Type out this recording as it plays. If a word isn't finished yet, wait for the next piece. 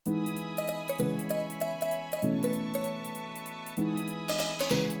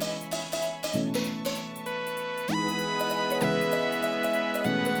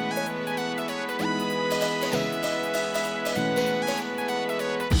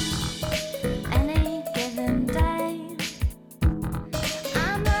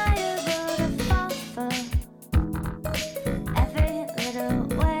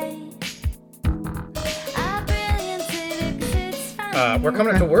We're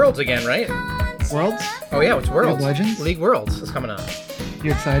coming up to Worlds again, right? Worlds? Oh yeah, it's Worlds. League of Legends? League Worlds is coming up. You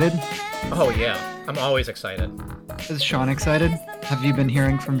excited? Oh yeah, I'm always excited. Is Sean excited? Have you been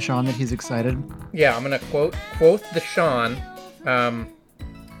hearing from Sean that he's excited? Yeah, I'm gonna quote the Sean.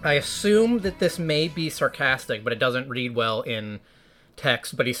 I assume that this may be sarcastic, but it doesn't read well in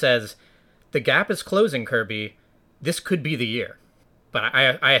text. But he says, "The gap is closing, Kirby. This could be the year." But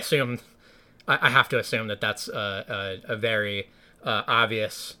I assume, I have to assume that that's a very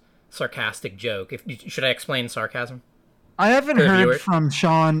obvious sarcastic joke. Should I explain sarcasm? I haven't heard from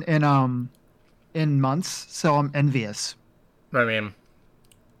Sean in months, so I'm envious. I mean,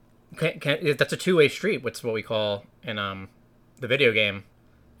 that's a two-way street. What's what we call in the video game.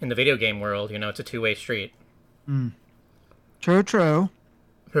 In the video game world, you know, it's a two-way street. True. True.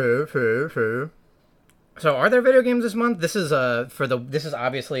 So, are there video games this month? This is this is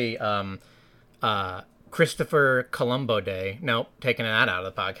obviously Christopher Columbo Day. Nope, taking that out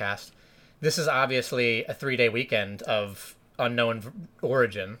of the podcast. This is obviously a 3-day weekend of unknown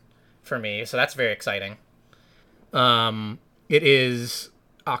origin for me, so that's very exciting. It is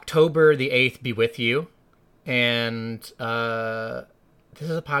October the 8th, be with you, and this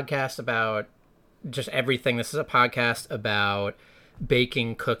is a podcast about just everything. This is a podcast about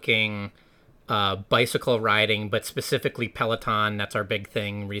baking, cooking, bicycle riding, but specifically Peloton. That's our big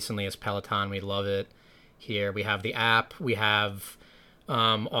thing recently is Peloton. We love it here. We have the app. We have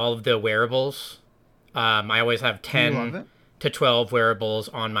all of the wearables. I always have 10 to 12 wearables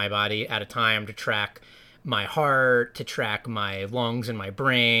on my body at a time to track my heart, to track my lungs and my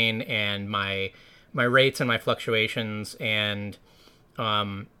brain, and my rates and my fluctuations, and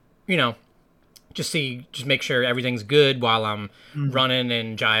just make sure everything's good while I'm running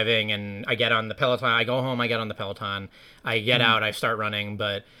and jiving. And I get on the Peloton. I go home. I get on the Peloton. I get out. I start running.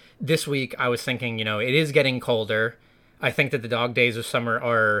 But this week I was thinking, it is getting colder. I think that the dog days of summer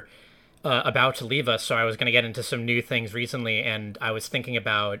are about to leave us. So I was going to get into some new things recently, and I was thinking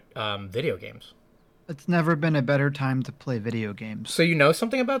about video games. It's never been a better time to play video games. So you know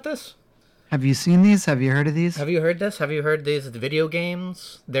something about this? Have you seen these? Have you heard of these? Have you heard this? Have you heard these video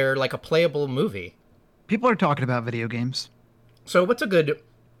games? They're like a playable movie. People are talking about video games. So what's a good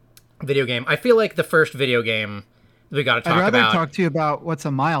video game? I feel like the first video game we got to talk about... I'd rather talk to you about what's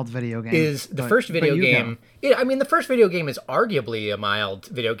a mild video game. Is the first video game... Yeah, I mean, the first video game is arguably a mild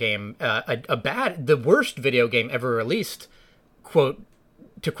video game. The worst video game ever released,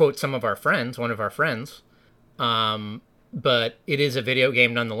 to quote some of our friends, one of our friends. But it is a video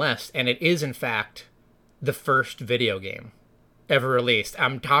game nonetheless, and it is, in fact, the first video game ever released.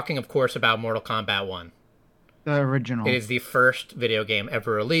 I'm talking, of course, about Mortal Kombat 1. The original. It is the first video game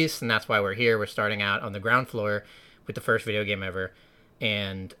ever released, and that's why we're here. We're starting out on the ground floor with the first video game ever.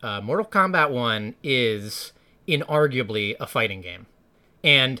 And Mortal Kombat 1 is inarguably a fighting game.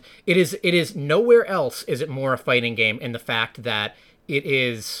 And it is nowhere else is it more a fighting game in the fact that it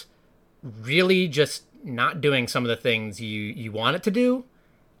is really just not doing some of the things you want it to do.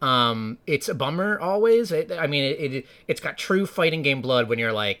 It's a bummer always. It's got true fighting game blood when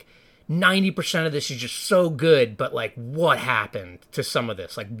you're like 90% of this is just so good, but like what happened to some of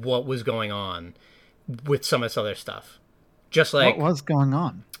this? Like what was going on with some of this other stuff? Just like what was going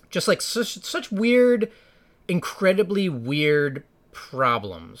on? Just like such weird, incredibly weird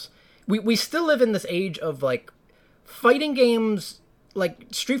problems. We still live in this age of like fighting games. Like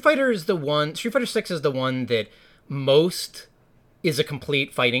Street Fighter 6 is the one that most is a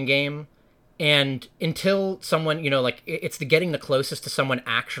complete fighting game. And until someone, it's getting the closest to someone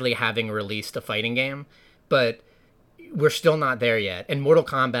actually having released a fighting game, but we're still not there yet. And Mortal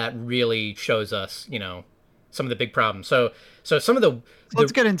Kombat really shows us, some of the big problems. So some of the...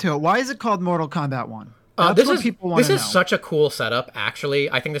 Let's get into it. Why is it called Mortal Kombat 1? This is such a cool setup, actually.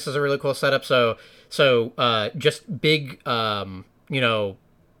 I think this is a really cool setup. So just big...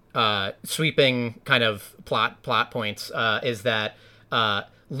 sweeping kind of plot points is that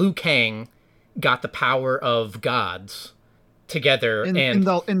Liu Kang got the power of gods together in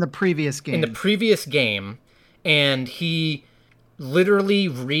the previous game. In the previous game, and he literally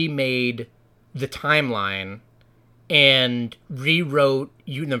remade the timeline and rewrote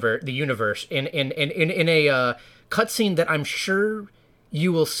the universe in a cutscene that I'm sure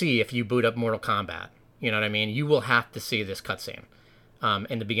you will see if you boot up Mortal Kombat. You know what I mean? You will have to see this cutscene.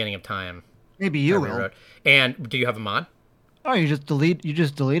 In the beginning of time. Maybe you will. And do you have a mod? Oh, you just delete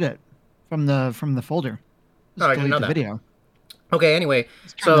it from the folder. Just I didn't know that. Video. Okay, anyway.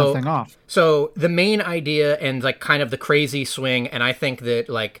 Turn that thing off. So the main idea and like kind of the crazy swing, and I think that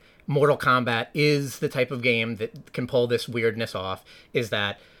like Mortal Kombat is the type of game that can pull this weirdness off, is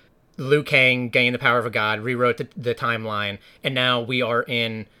that Liu Kang gained the power of a god, rewrote the timeline, and now we are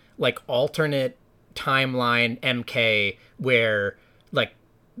in like alternate timeline MK where like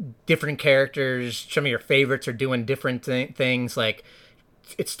different characters, some of your favorites are doing different things. Like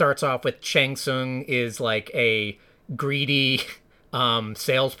it starts off with Shang Tsung is like a greedy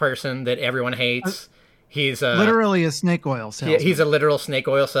salesperson that everyone hates. He's literally a snake oil salesman. He's a literal snake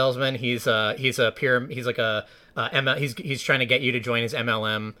oil salesman. He's like a he's trying to get you to join his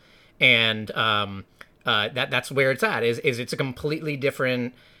MLM, and that's where it's at. Is it's a completely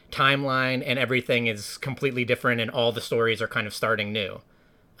different timeline, and everything is completely different, and all the stories are kind of starting new.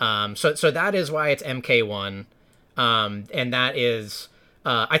 So that is why it's MK1, and that is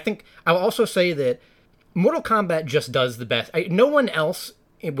I think I'll also say that Mortal Kombat just does the best. No one else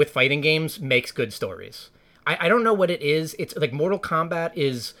with fighting games makes good stories. I don't know what it is. It's like Mortal Kombat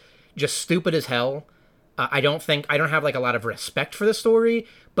is just stupid as hell. I don't have like a lot of respect for the story,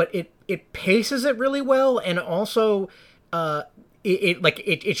 but it paces it really well, and also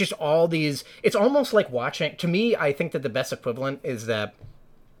it's just all these. It's almost like watching. To me, I think that the best equivalent is that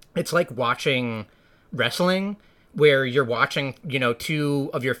it's like watching wrestling, where you're watching two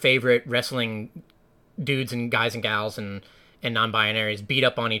of your favorite wrestling dudes and guys and gals and non-binaries beat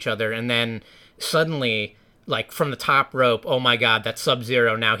up on each other, and then suddenly, like from the top rope, oh my god, that's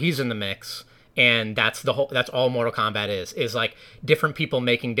Sub-Zero, now he's in the mix. And that's all Mortal Kombat is like different people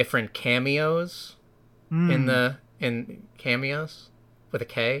making different cameos in cameos with a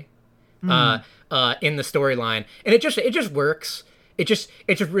K in the storyline, and it just works.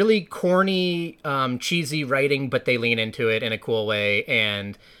 It's really corny, cheesy writing, but they lean into it in a cool way,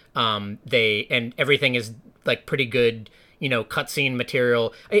 and everything is like pretty good, cutscene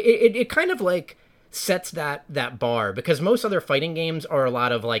material. It kind of like sets that bar, because most other fighting games are a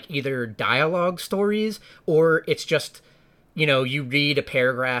lot of like either dialogue stories, or it's just you read a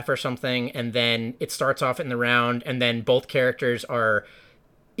paragraph or something, and then it starts off in the round, and then both characters are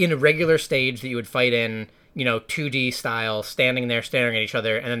in a regular stage that you would fight in, 2D style, standing there staring at each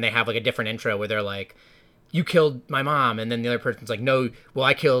other, and then they have like a different intro where they're like, you killed my mom, and then the other person's like, no, well,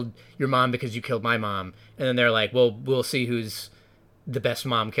 I killed your mom because you killed my mom, and then they're like, well, we'll see who's the best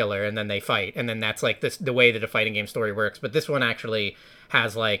mom killer, and then they fight, and then that's like the way that a fighting game story works. But this one actually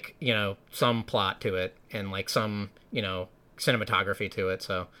has like some plot to it, and like some cinematography to it,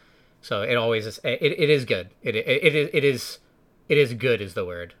 so it always is. It is good. It is good is the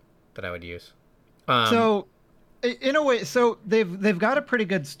word that I would use. So in a way, so they've got a pretty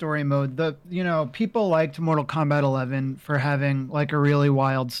good story mode. People liked Mortal Kombat 11 for having like a really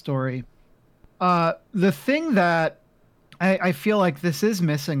wild story. The thing that I feel like this is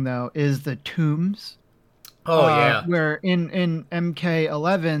missing, though, is the tombs. Oh, yeah. Where in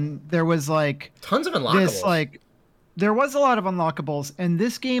MK11, there was like tons of unlockables. There was a lot of unlockables, and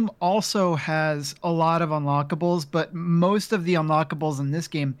this game also has a lot of unlockables, but most of the unlockables in this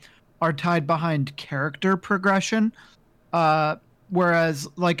game are tied behind character progression. Whereas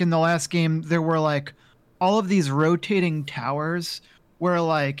like in the last game, there were like all of these rotating towers where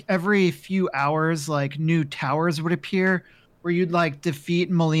like every few hours, like new towers would appear where you'd like defeat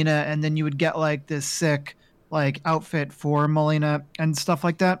Melina, and then you would get like this sick like outfit for Melina and stuff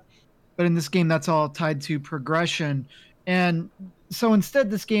like that. But in this game, that's all tied to progression. And so instead,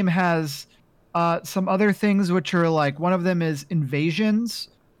 this game has some other things, which are like, one of them is invasions.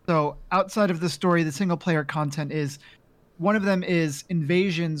 So outside of the story, the single player content is, one of them is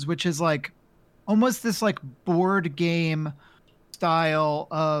invasions, which is like almost this like board game style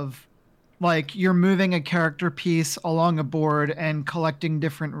of like you're moving a character piece along a board and collecting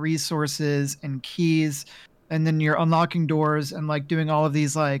different resources and keys, and then you're unlocking doors and like doing all of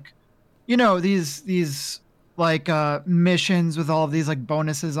these like these like missions with all of these like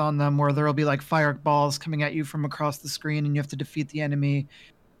bonuses on them, where there'll be like fireballs coming at you from across the screen, and you have to defeat the enemy,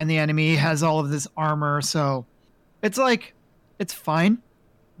 and the enemy has all of this armor. So it's like, it's fine,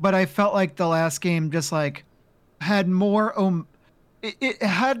 but I felt like the last game just like had more it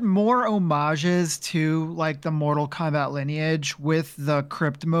had more homages to like the Mortal Kombat lineage, with the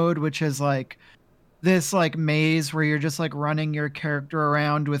crypt mode, which is like this like maze where you're just like running your character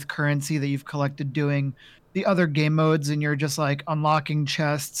around with currency that you've collected doing the other game modes, and you're just like unlocking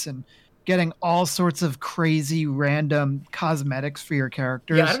chests and getting all sorts of crazy random cosmetics for your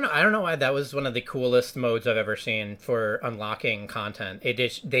characters. Yeah, I don't know why that was one of the coolest modes I've ever seen for unlocking content. They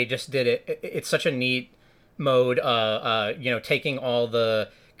just did it. It's such a neat mode, taking all the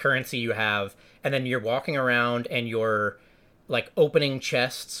currency you have, and then you're walking around and you're like opening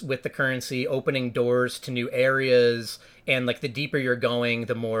chests with the currency, opening doors to new areas, and like the deeper you're going,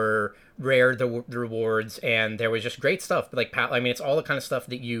 the more rare the rewards. And there was just great stuff. Like I mean, it's all the kind of stuff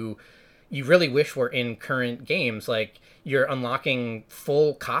that you really wish were in current games. Like you're unlocking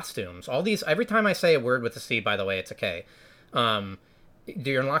full costumes. All these, every time I say a word with a C, by the way, it's a K.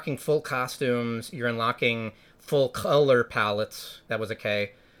 You're unlocking full costumes. You're unlocking full color palettes. That was a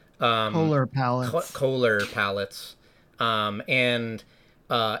K. Polar palettes. Kohler palettes. And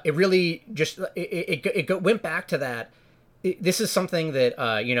it really just it went back to that. This is something that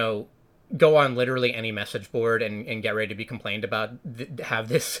go on literally any message board and get ready to be complained about. Have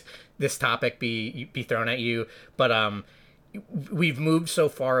this topic be thrown at you, but we've moved so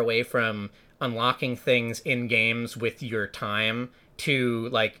far away from unlocking things in games with your time to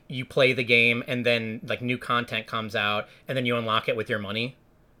like you play the game and then like new content comes out and then you unlock it with your money.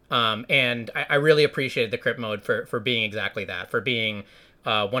 And I really appreciated the crypt mode for being exactly that, for being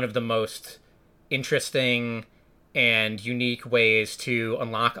one of the most interesting and unique ways to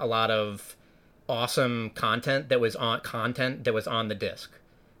unlock a lot of awesome content that was on the disc.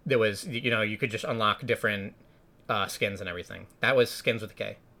 There was, you could just unlock different skins and everything. That was Skins with a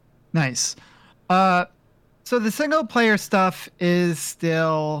K. Nice. So the single player stuff is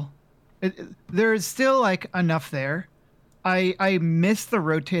still, there's still like enough there. I miss the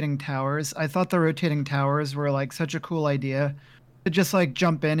rotating towers. I thought the rotating towers were like such a cool idea to just like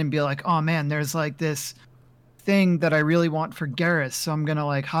jump in and be like, oh man, there's like this thing that I really want for Garrus, so I'm gonna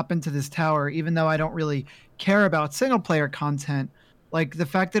like hop into this tower, even though I don't really care about single player content. Like the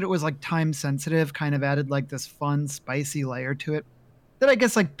fact that it was like time sensitive kind of added like this fun, spicy layer to it that I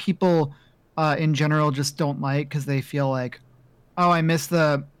guess like people in general just don't like because they feel like, oh, I missed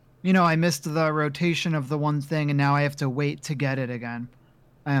the rotation of the one thing and now I have to wait to get it again.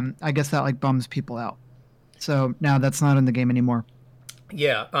 I guess that like bums people out. So now that's not in the game anymore.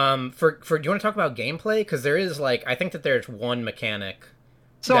 Yeah. For do you want to talk about gameplay? Because there is like, I think that there's one mechanic.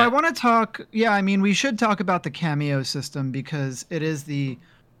 So I want to talk. Yeah, I mean, we should talk about the cameo system because it is the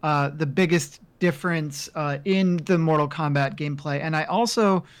biggest difference in the Mortal Kombat gameplay. And I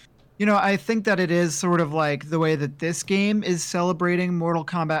also, I think that it is sort of like the way that this game is celebrating Mortal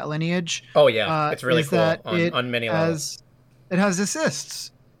Kombat lineage. Oh yeah, it's really cool on many levels. It has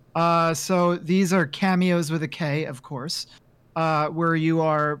assists. So these are cameos with a K, of course, where you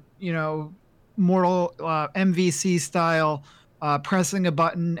are, Mortal MVC style, pressing a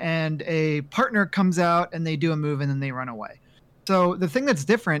button and a partner comes out and they do a move and then they run away. So the thing that's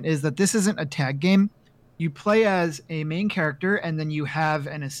different is that this isn't a tag game. You play as a main character and then you have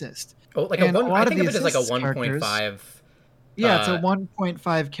an assist. Oh, like I think of it as like a 1.5. Yeah, it's a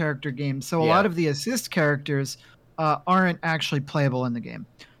 1.5 character game. So a lot of the assist characters aren't actually playable in the game.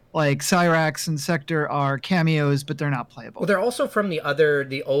 Like Cyrax and Sector are cameos, but they're not playable. Well, they're also from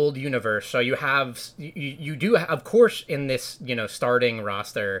the old universe. So you do have, of course, in this, starting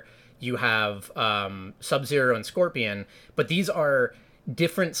roster, you have Sub-Zero and Scorpion, but these are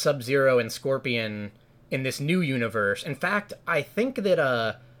different Sub-Zero and Scorpion in this new universe. In fact, I think that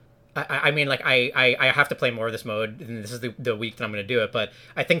I have to play more of this mode, and this is the week that I'm going to do it, but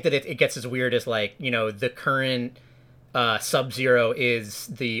I think that it gets as weird as like, the current Sub-Zero is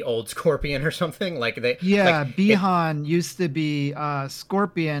the old Scorpion or something like they. Yeah, like, Bihan used to be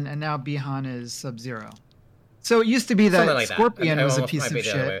Scorpion, and now Bihan is Sub-Zero. So it used to be that like Scorpion was a piece of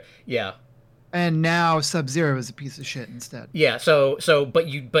shit. Yeah. And now Sub-Zero is a piece of shit instead. Yeah. So but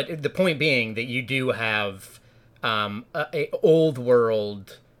the point being that you do have a old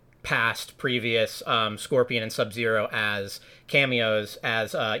world, past, previous Scorpion and Sub-Zero as cameos,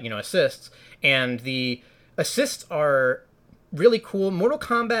 as assists, and the assists are really cool. Mortal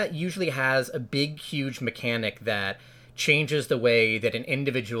Kombat usually has a big, huge mechanic that changes the way that an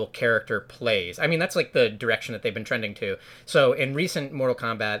individual character plays. I mean, that's like the direction that they've been trending to. So in recent Mortal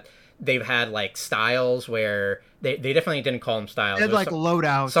Kombat, they've had like styles where they definitely didn't call them styles. They had like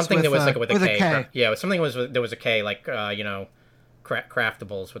loadouts. Something that was like with a K. Yeah, something there was a K, like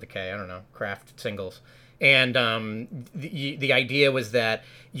craftables with a K. I don't know, craft singles. And the idea was that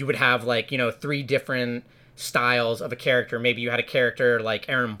you would have like 3 different styles of a character. Maybe you had a character like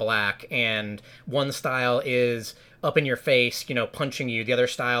Aaron Black, and one style is up in your face, punching you. The other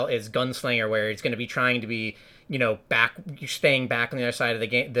style is Gunslinger, where he's going to be trying to be, staying back on the other side of the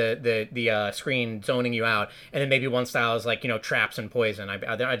game, the screen, zoning you out. And then maybe one style is like, traps and poison.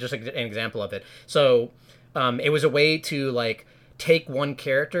 I just like an example of it. So it was a way to like take one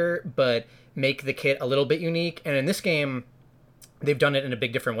character but make the kit a little bit unique. And in this game, they've done it in a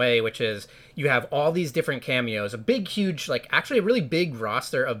big different way, which is you have all these different cameos, a big, huge, like actually a really big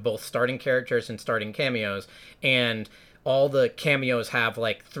roster of both starting characters and starting cameos. And all the cameos have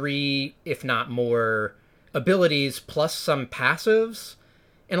like 3, if not more, abilities plus some passives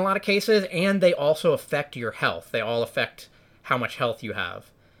in a lot of cases, and they also affect your health. They all affect how much health you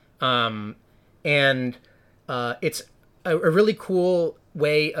have. And it's a really cool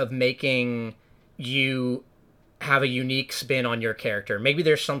way of making you have a unique spin on your character. Maybe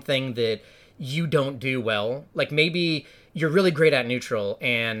there's something that you don't do well. Like maybe you're really great at neutral,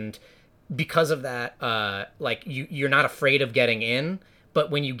 and because of that, like you're not afraid of getting in,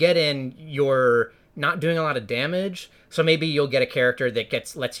 but when you get in, you're not doing a lot of damage. So maybe you'll get a character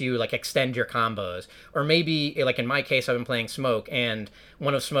that lets you like extend your combos. Or maybe, like in my case, I've been playing Smoke, and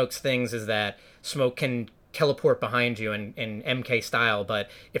one of Smoke's things is that Smoke can teleport behind you in MK style, but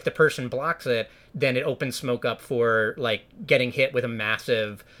if the person blocks it, then it opens Smoke up for like getting hit with a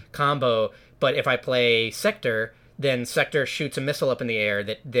massive combo. But if I play Sector, then Sector shoots a missile up in the air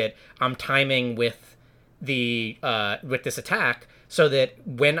that I'm timing with with this attack, so that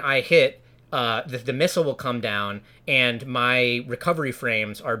when I hit, the missile will come down and my recovery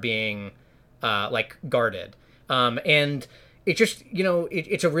frames are being like guarded. And it just,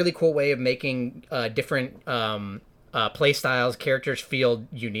 it's a really cool way of making different play styles, characters feel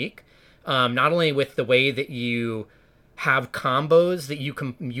unique. Not only with the way that you have combos that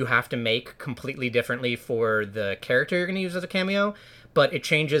you have to make completely differently for the character you're going to use as a cameo, but it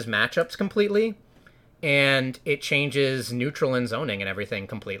changes matchups completely, and it changes neutral and zoning and everything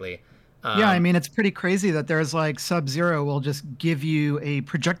completely. Yeah, I mean, it's pretty crazy that there's like Sub-Zero will just give you a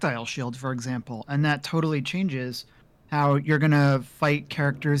projectile shield, for example, and that totally changes how you're going to fight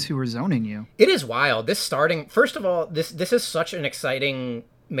characters who are zoning you. It is wild. First of all, this is such an exciting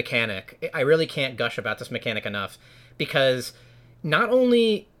mechanic. I really can't gush about this mechanic enough, because not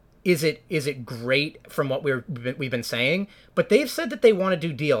only is it great from what we've been saying, but they've said that they want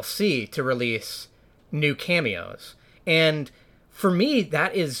to do DLC to release new cameos. And for me,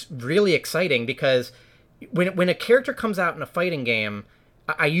 that is really exciting, because when a character comes out in a fighting game,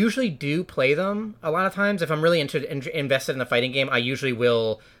 I usually do play them a lot of times. If I'm really invested in the fighting game, I usually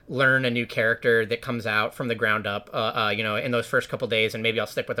will learn a new character that comes out from the ground up, in those first couple days, and maybe I'll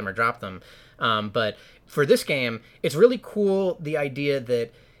stick with them or drop them. But for this game, it's really cool, the idea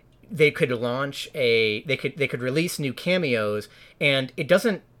that they could release new cameos, and it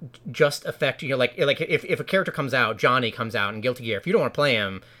doesn't just affect, like if a character comes out, Johnny comes out in Guilty Gear, if you don't want to play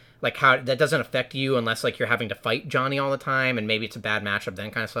him, like how that doesn't affect you unless like you're having to fight Johnny all the time, and maybe it's a bad matchup, then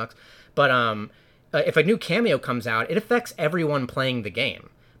it kind of sucks. But if a new cameo comes out, it affects everyone playing the game,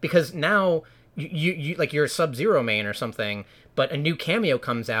 because now you like you're a Sub-Zero main or something, but a new cameo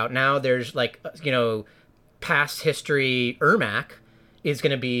comes out. Now there's like past history Ermac is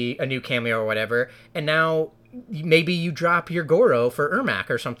going to be a new cameo or whatever, and now maybe you drop your Goro for Ermac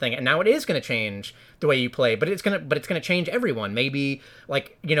or something, and now it is going to change the way you play, but it's going to change everyone. Maybe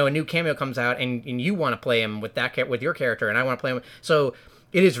like a new cameo comes out and you want to play him with with your character, and I want to play him. So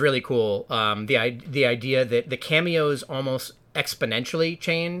it is really cool, the idea that the cameos almost exponentially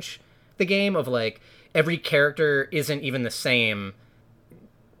change the game, of like every character isn't even the same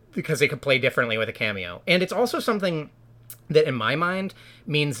because they could play differently with a cameo. And it's also something that in my mind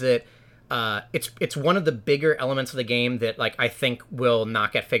means that it's one of the bigger elements of the game that like I think will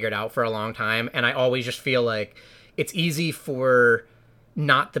not get figured out for a long time. And I always just feel like it's easy for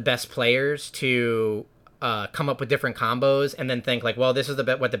not the best players to come up with different combos and then think like, well, this is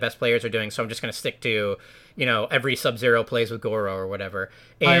what the best players are doing, so I'm just going to stick to every Sub-Zero plays with Goro or whatever.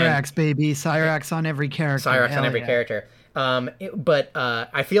 And Cyrax, baby. Cyrax on every character. Cyrax on every character. But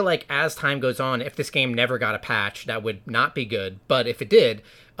I feel like as time goes on, if this game never got a patch, that would not be good. But if it did,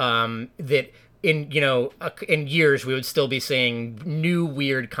 that in years we would still be seeing new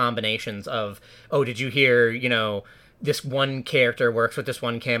weird combinations of, oh, did you hear, this one character works with this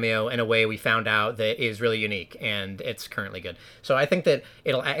one cameo in a way we found out that is really unique, and it's currently good. So I think that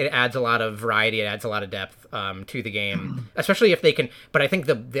it adds a lot of variety, it adds a lot of depth to the game, especially if they can. But I think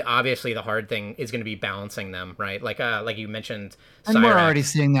the obviously the hard thing is going to be balancing them, right? Like you mentioned, and Cyrax. We're already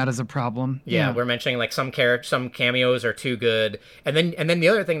seeing that as a problem. Yeah, we're mentioning like some cameos are too good, and then the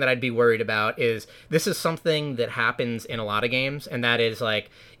other thing that I'd be worried about is this is something that happens in a lot of games, and that is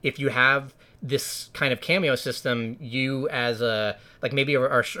like if you have this kind of cameo system, you as maybe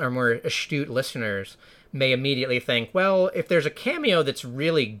our more astute listeners may immediately think, well, if there's a cameo that's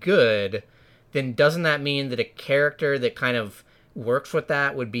really good, then doesn't that mean that a character that kind of works with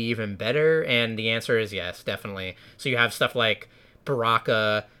that would be even better? And the answer is yes, definitely. So you have stuff like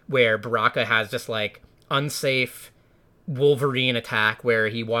Baraka, where Baraka has this like unsafe Wolverine attack where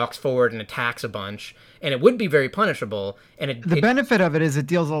he walks forward and attacks a bunch, and it would be very punishable. And the benefit of it is it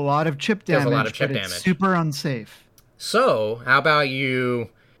deals a lot of chip damage. Does a lot of chip damage. It's super unsafe. So how about you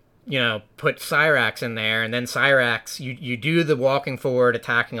put Cyrax in there, and then Cyrax, you do the walking forward,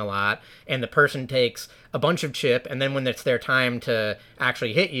 attacking a lot, and the person takes a bunch of chip, and then when it's their time to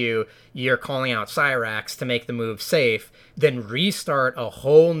actually hit you, you're calling out Cyrax to make the move safe, then restart a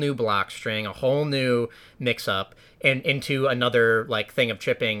whole new block string, a whole new mix-up, and into another, like, thing of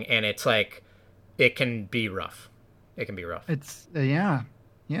chipping, and it's like, it can be rough. It can be rough. It's yeah,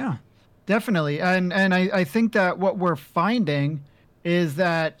 definitely. And I think that what we're finding is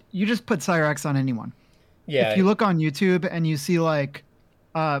that you just put Cyrax on anyone. If Yeah, you look on YouTube and you see like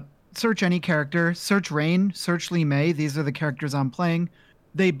search any character, search Rain, search Lee May, these are the characters I'm playing.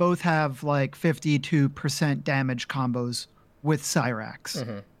 They both have like 52% damage combos with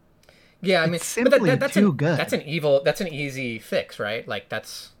Cyrax. yeah. I mean, It's but simply too good. that's an easy fix, right? Like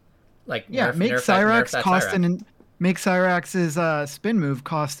that's like Yeah, make Cyrax's spin move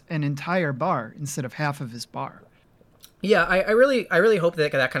cost an entire bar instead of half of his bar. Yeah, I really hope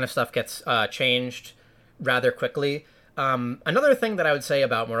that that kind of stuff gets changed rather quickly. Another thing that I would say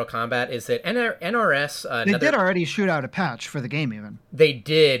about Mortal Kombat is that NRS They did already shoot out a patch for the game, even. they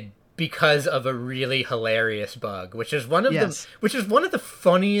did because of a really hilarious bug, which is Yes. one of the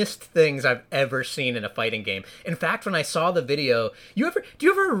funniest things I've ever seen in a fighting game. In fact, when I saw the video, do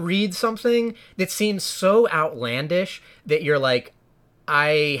you ever read something that seems so outlandish that you're like,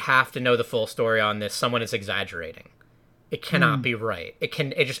 I have to know the full story on this. Someone is exaggerating. It cannot be right. It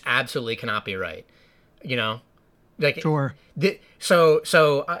just absolutely cannot be right. You know, like Sure. there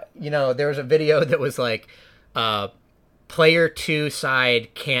was a video that was like, player 2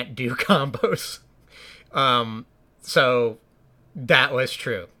 side can't do combos. So that was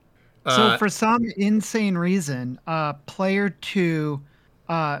true. So for some insane reason, player two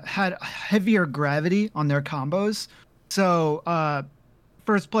had heavier gravity on their combos. So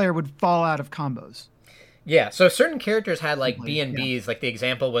first player would fall out of combos. Yeah, so certain characters had like B Like, and yeah. Bs. Like the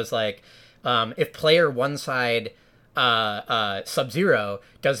example was like, if player one side Sub-Zero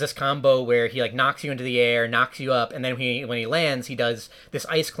does this combo where he like knocks you into the air, knocks you up, and then when he lands, he does this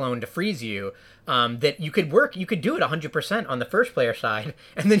ice clone to freeze you. That you could do it 100% on the first player side,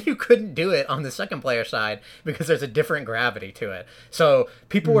 and then you couldn't do it on the second player side because there's a different gravity to it. So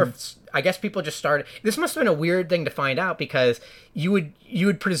people were, I guess people just started. This must have been a weird thing to find out because you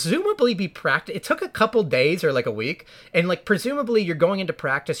would presumably be practice. It took a couple days or like a week, and like presumably you're going into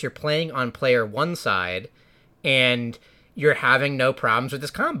practice, you're playing on player one side, and you're having no problems with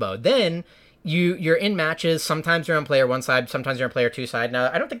this combo. Then you're in matches. Sometimes you're on player one side, sometimes you're on player two side. Now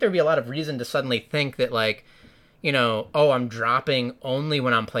I don't think there'd be a lot of reason to suddenly think that like, oh, I'm dropping only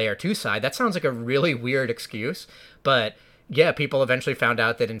when I'm player two side. That sounds like a really weird excuse. But yeah, people eventually found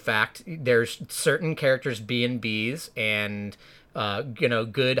out that in fact there's certain characters B and Bs, and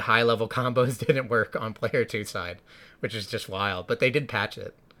good high level combos didn't work on player two side, which is just wild. But they did patch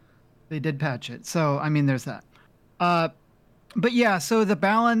it. They did patch it. So I mean, there's that. Uh, but yeah, so the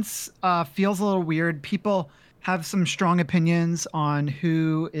balance feels a little weird. People have some strong opinions on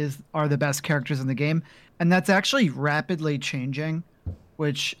who are the best characters in the game, and that's actually rapidly changing,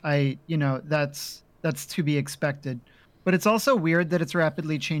 which that's to be expected. But it's also weird that it's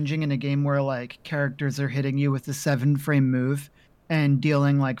rapidly changing in a game where like characters are hitting you with a 7-frame move and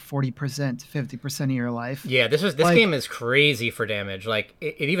dealing like 40% to 50% of your life. Yeah, this Like, game is crazy for damage. Like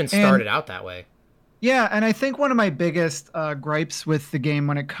it even and started out that way. yeah, and I think one of my biggest gripes with the game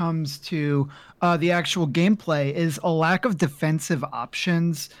when it comes to the actual gameplay is a lack of defensive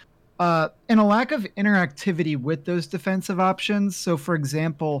options and a lack of interactivity with those defensive options. So, for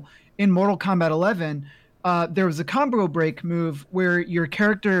example, in Mortal Kombat 11, there was a combo break move where your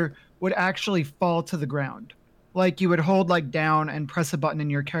character would actually fall to the ground. Like you would hold like down and press a button and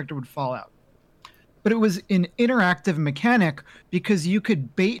your character would fall out. But it was an interactive mechanic because you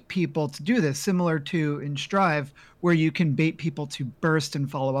could bait people to do this, similar to in Strive, where you can bait people to burst and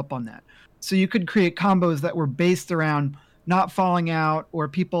follow up on that. So you could create combos that were based around not falling out or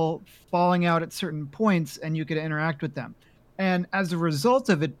people falling out at certain points, and you could interact with them. And as a result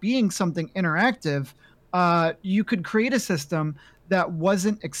of it being something interactive, you could create a system that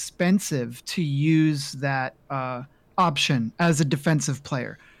wasn't expensive to use that option as a defensive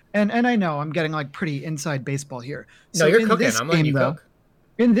player. And I know I'm getting like pretty inside baseball here. No, So you're in cooking. this I'm letting game you though, cook.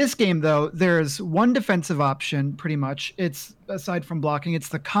 in this game though, there's one defensive option pretty much. It's aside from blocking, it's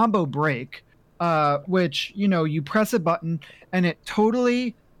the combo break, which you press a button and it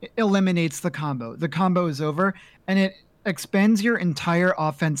totally eliminates the combo. The combo is over and it expends your entire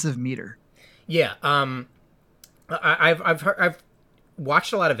offensive meter. Yeah. I've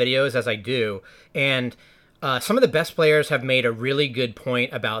watched a lot of videos as I do, and some of the best players have made a really good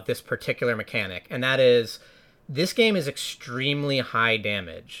point about this particular mechanic, and that is this game is extremely high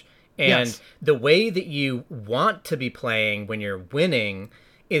damage. And Yes. the way that you want to be playing when you're winning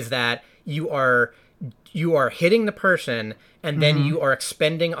is that you are hitting the person, and then Mm-hmm. you are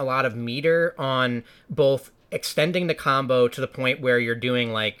expending a lot of meter on both extending the combo to the point where you're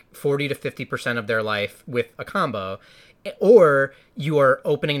doing like 40 to 50% of their life with a combo, or you are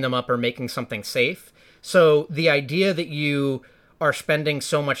opening them up or making something safe. So the idea that you are spending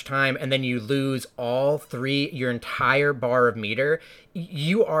so much time and then you lose all three, your entire bar of meter,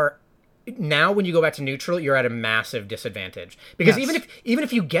 you are now, when you go back to neutral, you're at a massive disadvantage, because Yes. even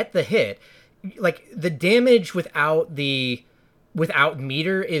if you get the hit, like the damage without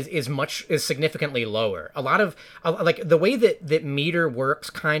meter is significantly lower. A lot of like the way that meter works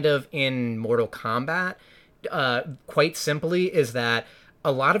kind of in Mortal Kombat, quite simply, is that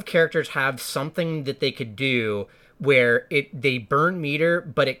a lot of characters have something that they could do where they burn meter,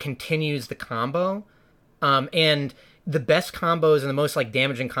 but it continues the combo. And the best combos and the most like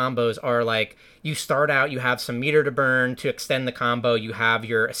damaging combos are like, you start out, you have some meter to burn to extend the combo, you have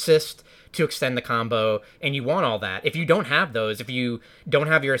your assist to extend the combo, and you want all that. If you don't have those, if you don't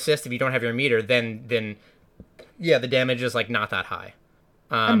have your assist, if you don't have your meter, then yeah, the damage is like not that high.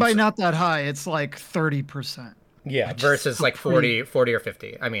 And by So, not that high, it's like 30%, yeah, which is versus still like forty or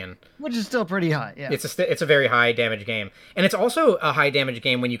 50. I mean, which is still pretty high. Yeah. it's a very high damage game, and it's also a high damage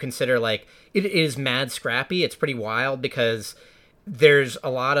game when you consider like it is mad scrappy. It's pretty wild because there's a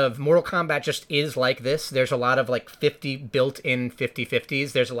lot of Mortal Kombat just is like this. There's a lot of like 50 built-in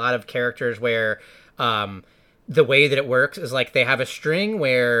 50/50s. There's a lot of characters where the way that it works is like they have a string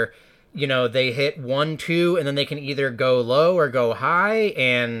where they hit 1 2 and then they can either go low or go high,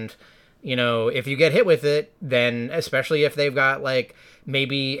 and if you get hit with it, then especially if they've got like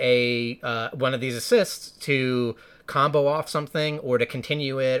maybe a one of these assists to combo off something or to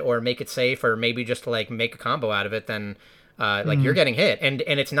continue it or make it safe or maybe just to like make a combo out of it, then like you're Mhm. getting hit, and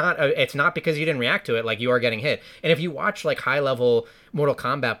it's not because you didn't react to it. Like, you are getting hit. And if you watch like high level Mortal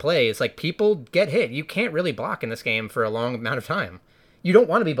Kombat plays, like people get hit. You can't really block in this game for a long amount of time. You don't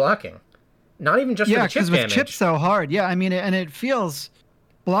want to be blocking, not even just for Yeah, the chip because with chips damage. so hard. Yeah, I mean, and it feels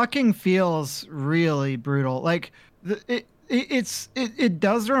blocking feels really brutal. Like it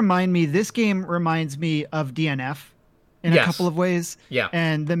does remind me. This game reminds me of DNF in a couple Yes. of ways, Yeah.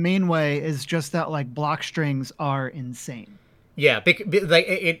 and the main way is just that like block strings are insane. Yeah, like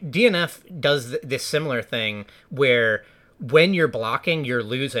DNF does this similar thing where when you're blocking, you're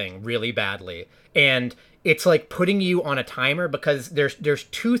losing really badly, and it's like putting you on a timer because there's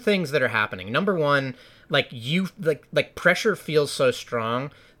two things that are happening. Number one, like you like pressure feels so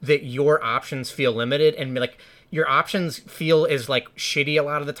strong that your options feel limited, and like your options feel is like shitty a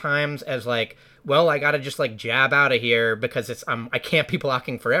lot of the times, as like, well, I gotta just like jab out of here because I can't be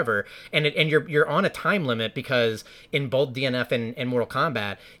blocking forever, and you're on a time limit because in both DNF and Mortal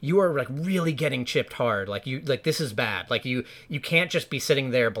Kombat you are like really getting chipped hard. Like, this is bad. Like, you can't just be sitting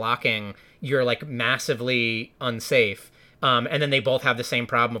there blocking. You're like massively unsafe. And then they both have the same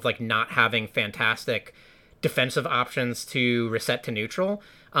problem of like not having fantastic defensive options to reset to neutral.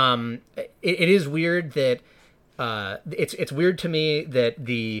 It is weird that it's weird to me that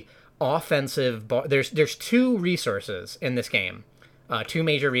the offensive there's two resources in this game, two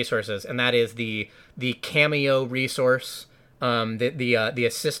major resources, and that is the cameo resource, the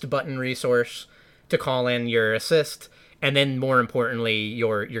assist button resource to call in your assist, and then more importantly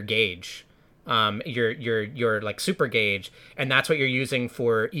your gauge, your like super gauge, and that's what you're using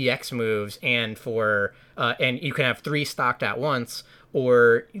for EX moves and for and you can have three stocked at once,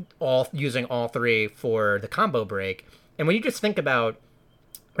 or using all three for the combo break. And when you just think about,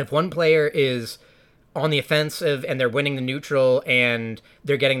 if one player is on the offensive and they're winning the neutral and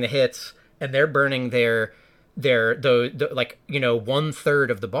they're getting the hits and they're burning the like 1/3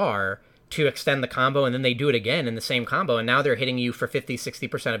 of the bar to extend the combo, and then they do it again in the same combo, and now they're hitting you for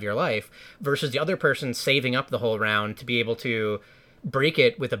 50-60% of your life, versus the other person saving up the whole round to be able to break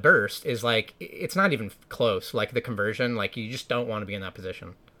it with a burst, is like, it's not even close. Like, the conversion, like, you just don't want to be in that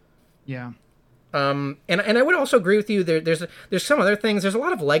position. Yeah. And I would also agree with you. There's some other things. There's a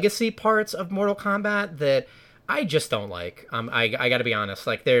lot of legacy parts of Mortal Kombat that I just don't like. I got to be honest.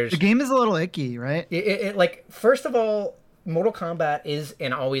 Like, The game is a little icky, right? like, first of all, Mortal Kombat is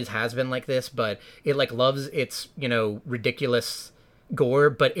and always has been like this, but it like loves its ridiculous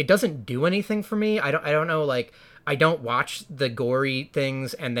gore, but it doesn't do anything for me. I don't know, like, I don't watch the gory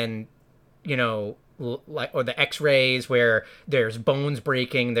things and then like, or the X-rays where there's bones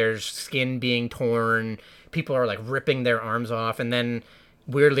breaking, there's skin being torn, people are like ripping their arms off, and then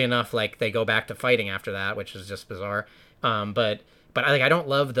weirdly enough, like, they go back to fighting after that, which is just bizarre. But I don't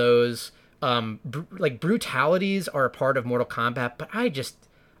love those. Like brutalities are a part of Mortal Kombat, but I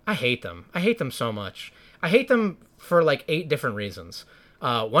hate them. I hate them so much. I hate them for like 8 different reasons.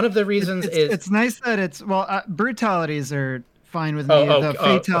 One of the reasons is it's nice that it's brutalities are fine with me. oh The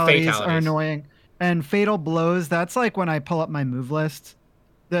oh fatalities are fatalities. annoying, and fatal blows. That's like when I pull up my move list.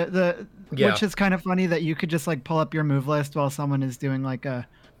 The Yeah. which is kind of funny that you could just like pull up your move list while someone is doing like a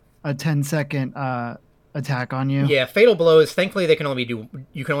 10-second attack on you. Yeah, fatal blows. Thankfully, you can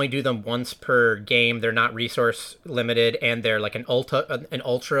only do them once per game. They're not resource limited, and they're like an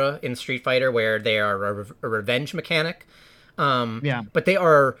ultra in Street Fighter, where they are a revenge mechanic. Yeah. But they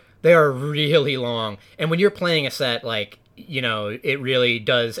are really long, and when you're playing a set like it really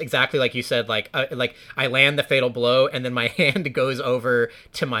does exactly like you said. Like I land the fatal blow, and then my hand goes over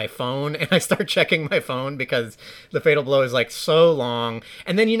to my phone, and I start checking my phone because the fatal blow is like so long.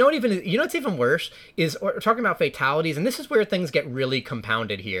 And then what's even worse is we're talking about fatalities, and this is where things get really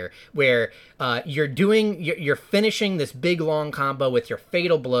compounded here, where you're finishing this big long combo with your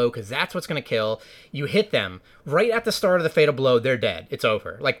fatal blow because that's what's going to kill. You hit them right at the start of the fatal blow, they're dead. It's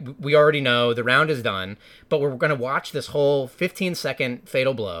over. Like we already know the round is done, but we're going to watch this whole 15-second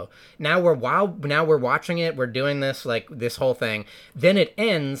fatal blow. Now we're watching it, we're doing this like this whole thing. Then it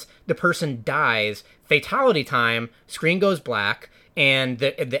ends, the person dies, fatality time, screen goes black, and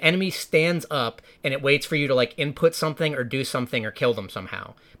the enemy stands up and it waits for you to like input something or do something or kill them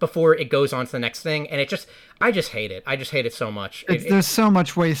somehow before it goes on to the next thing. And I just hate it. I just hate it so much. There's so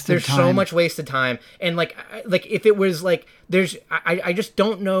much wasted time. There's so much wasted time. And like if it was like I just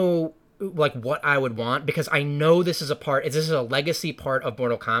don't know like what I would want, because I know this is a legacy part of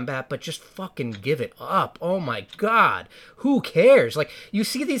Mortal Kombat, but just fucking give it up. Oh my god, who cares? Like you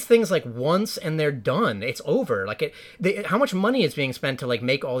see these things like once and they're done, it's over. Like how much money is being spent to like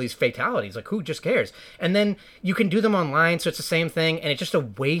make all these fatalities? Like who just cares? And then you can do them online, so it's the same thing, and it's just a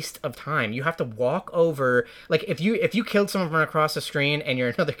waste of time. You have to walk over, like if you killed someone from across the screen and you're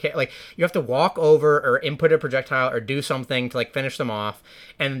another like you have to walk over or input a projectile or do something to like finish them off,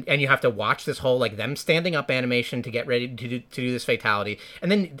 and you have to watch this whole like them standing up animation to get ready to do this fatality, and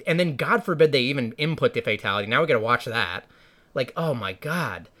then God forbid they even input the fatality. Now we gotta watch that. Like, oh my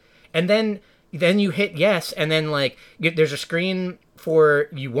god. And then you hit yes, and then like there's a screen for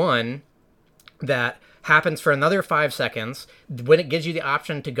you won that happens for another 5 seconds when it gives you the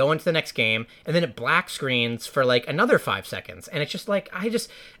option to go into the next game, and then it black screens for like another 5 seconds. And it's just like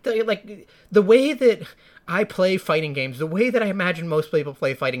the way that I play fighting games, the way that I imagine most people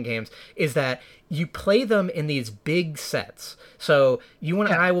play fighting games, is that you play them in these big sets. So you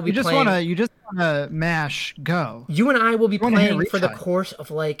and I will be playing. You just wanna mash go. You and I will be playing for the course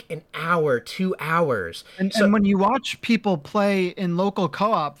of like an hour, 2 hours. And when you watch people play in local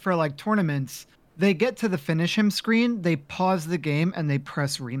co-op for like tournaments, they get to the finish him screen, they pause the game, and they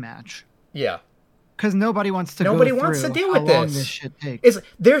press rematch. Yeah. Because nobody wants to deal with this shit takes.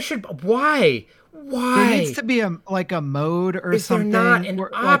 Why? There needs to be a mode or something. There not an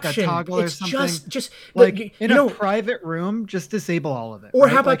option? Like a toggle or something. Just like in a private room, just disable all of it. Or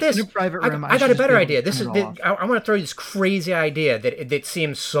right? How about this? In a private room, I got a better idea. I want to throw you this crazy idea that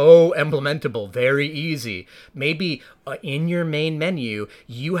seems so implementable, very easy. Maybe in your main menu,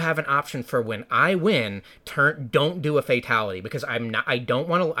 you have an option for when I win, don't do a fatality, because I don't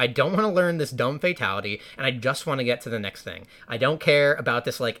want to learn this dumb fatality, and I just want to get to the next thing. I don't care about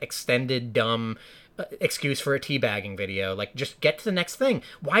this like extended dumb excuse for a teabagging video. Like, just get to the next thing.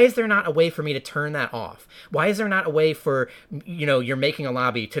 Why is there not a way for me to turn that off? Why is there not a way for, you're making a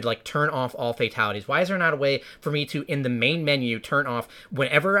lobby to like turn off all fatalities? Why is there not a way for me to, in the main menu, turn off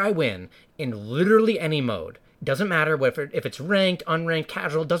whenever I win in literally any mode? Doesn't matter if it's ranked, unranked,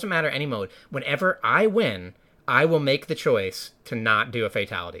 casual, doesn't matter any mode. Whenever I win, I will make the choice to not do a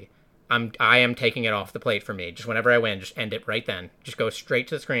fatality. I am taking it off the plate for me. Just whenever I win, just end it right then. Just go straight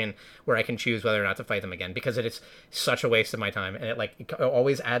to the screen where I can choose whether or not to fight them again, because it is such a waste of my time, and it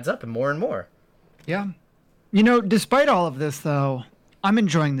always adds up and more. Yeah. Despite all of this, though, I'm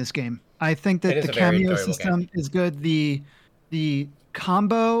enjoying this game. I think that the cameo system is good. The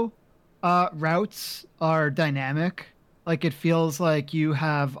combo routes are dynamic. Like, it feels like you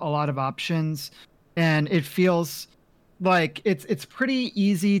have a lot of options, and it feels like it's pretty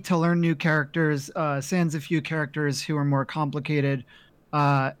easy to learn new characters, sans a few characters who are more complicated,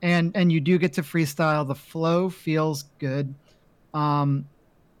 and you do get to freestyle. The flow feels good,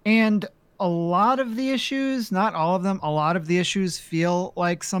 and a lot of the issues, not all of them, a lot of the issues feel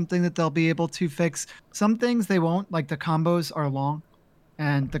like something that they'll be able to fix. Some things they won't, like the combos are long,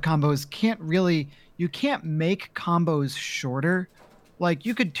 and the combos you can't make combos shorter. Like,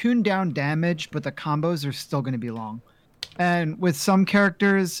 you could tune down damage, but the combos are still going to be long. And with some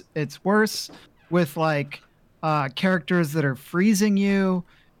characters, it's worse. With like characters that are freezing you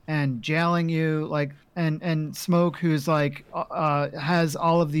and jailing you, like and Smoke, who's like has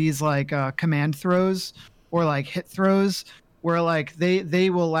all of these like command throws or like hit throws, where like they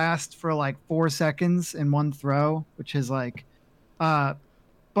will last for like 4 seconds in one throw, which is like, uh,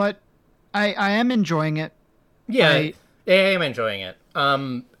 but I am enjoying it. Yeah, I I am enjoying it.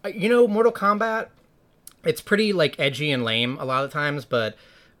 Mortal Kombat, it's pretty like edgy and lame a lot of times, but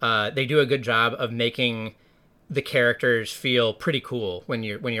they do a good job of making the characters feel pretty cool when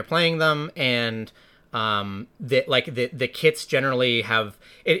you're playing them, and the kits generally have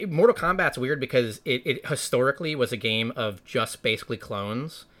Mortal Kombat's weird because it historically was a game of just basically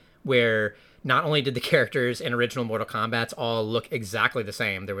clones, where not only did the characters in original Mortal Kombat's all look exactly the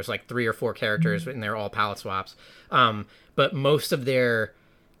same, there was like 3 or 4 characters and they're all palette swaps, but most of their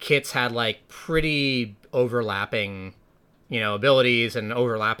kits had like pretty overlapping, abilities and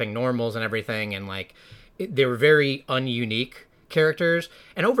overlapping normals and everything, and like they were very ununique characters.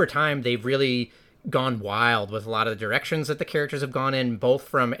 And over time, they've really gone wild with a lot of the directions that the characters have gone in, both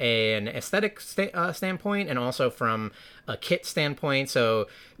from an aesthetic standpoint and also from a kit standpoint. So,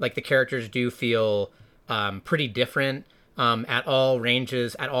 like, the characters do feel pretty different at all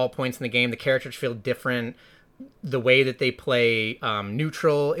ranges, at all points in the game. The characters feel different. The way that they play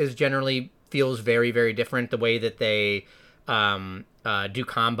neutral is generally feels very, very different. The way that they do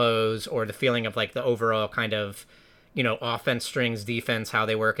combos, or the feeling of like the overall kind of offense strings, defense, how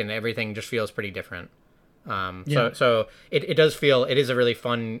they work, and everything just feels pretty different. So it does feel it is a really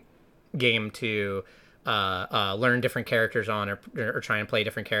fun game to learn different characters on, or try and play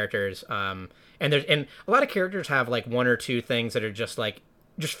different characters. And a lot of characters have like 1 or 2 things that are just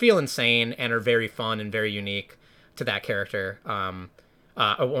feel insane and are very fun and very unique to that character. One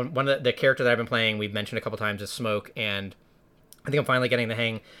of the character that I've been playing, we've mentioned a couple times, is Smoke, and I think I'm finally getting the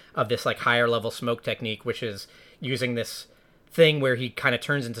hang of this like higher level smoke technique, which is using this thing where he kind of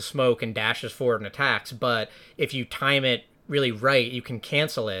turns into smoke and dashes forward and attacks. But if you time it really right, you can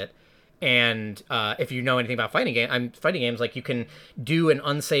cancel it. And if you know anything about fighting games, like you can do an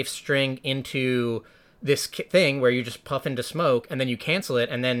unsafe string into this thing where you just puff into smoke and then you cancel it,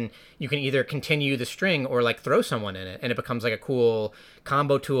 and then you can either continue the string or like throw someone in it, and it becomes like a cool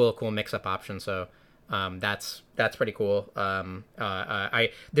combo tool, a cool mix-up option. So that's pretty cool.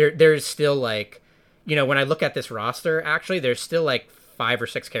 There's still like, when I look at this roster, actually, there's still like 5 or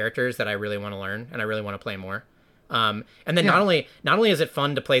 6 characters that I really want to learn and I really want to play more. And then not only is it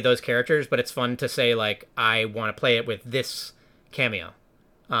fun to play those characters, but it's fun to say like I want to play it with this cameo.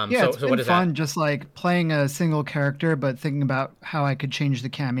 it's been what is fun that? Just like playing a single character, but thinking about how I could change the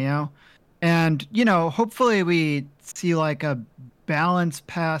cameo, and hopefully we see like a balance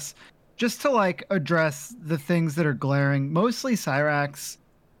pass, just to like address the things that are glaring. Mostly Cyrax.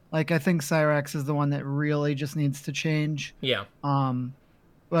 Like I think Cyrax is the one that really just needs to change. Yeah.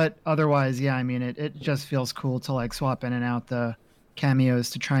 But otherwise, yeah, I mean, it just feels cool to like swap in and out the cameos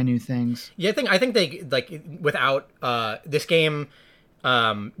to try new things. Yeah, I think they like without this game.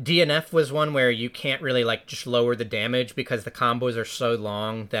 DNF was one where you can't really like just lower the damage because the combos are so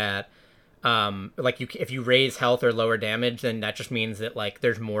long that if you raise health or lower damage, then that just means that like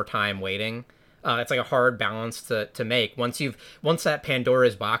there's more time waiting. It's like a hard balance to make. Once that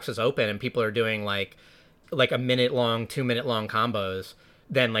Pandora's box is open and people are doing like a minute long, 2 minute long combos,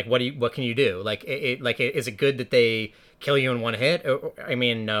 then like what can you do? Like is it good that they kill you in one hit? I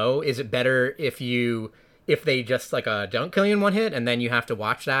mean, no. Is it better if they just like don't kill you in one hit and then you have to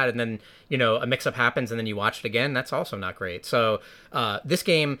watch that, and then a mix-up happens and then you watch it again? That's also not great. So this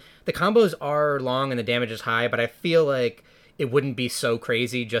game, the combos are long and the damage is high, but I feel like it wouldn't be so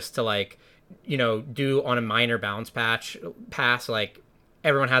crazy just to like do on a minor balance pass like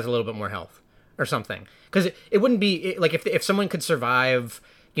everyone has a little bit more health or something, because it wouldn't be like if someone could survive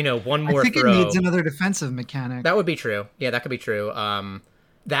one more I think throw, it needs another defensive mechanic. That would be true. Yeah, that could be true.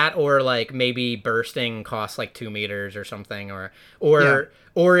 That, or like maybe bursting costs like 2 meters or something, or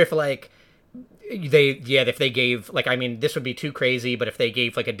if like if they gave like, I mean, this would be too crazy, but if they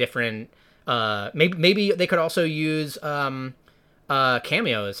gave like a different maybe they could also use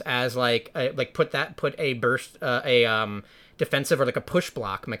cameos as like put a burst defensive or like a push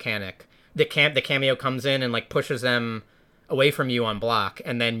block mechanic. The cameo comes in and like pushes them away from you on block,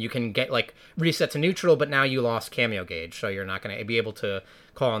 and then you can get like reset to neutral, but now you lost cameo gauge, so you're not going to be able to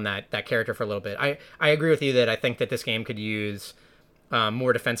call on that character for a little bit. I agree with you that I think that this game could use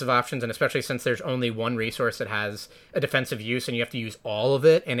more defensive options, and especially since there's only one resource that has a defensive use and you have to use all of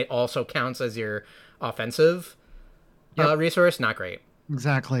it, and it also counts as your offensive resource. Not great.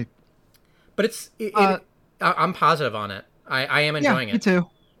 Exactly. But I'm positive on it. I am Yeah, enjoying me it. too.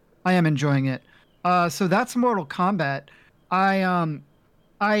 I am enjoying it. So that's Mortal Kombat. I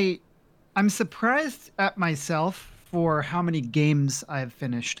I I'm surprised at myself for how many games I've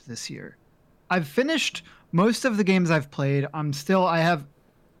finished this year. I've finished most of the games I've played. I have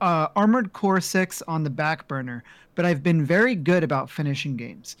Armored Core 6 on the back burner, but I've been very good about finishing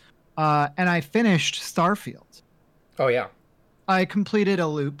games. And I finished Starfield. Oh yeah. I completed a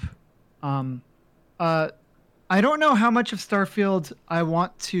loop. Um, uh, I don't know how much of Starfield I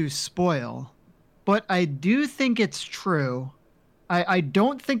want to spoil, but I do think it's true. I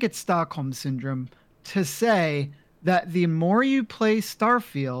don't think it's Stockholm Syndrome to say that the more you play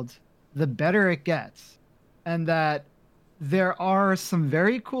Starfield, the better it gets. And that there are some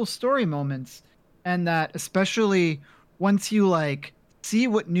very cool story moments, and that especially once you like see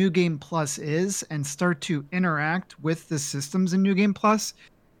what New Game Plus is and start to interact with the systems in New Game Plus,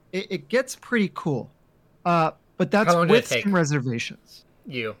 it gets pretty cool. But How that's long did it with some take reservations.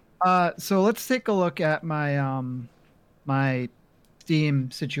 you? So let's take a look at my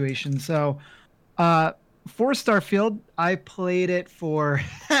Steam situation. So for Starfield, I played it for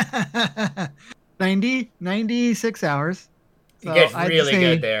 96 hours. It So gets really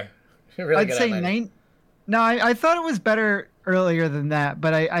good there. Really I'd good at say 90. nine. No, I thought it was better earlier than that,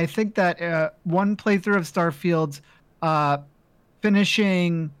 but I think that one playthrough of Starfield, uh,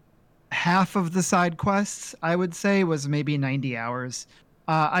 finishing half of the side quests, I would say was maybe 90 hours.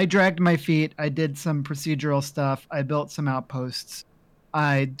 I dragged my feet. I did some procedural stuff. I built some outposts.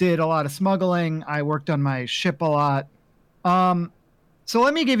 I did a lot of smuggling. I worked on my ship a lot. Um, so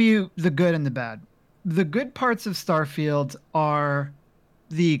let me give you the good and the bad. The good parts of Starfield are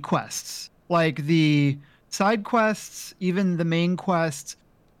the quests, like the side quests, even the main quests.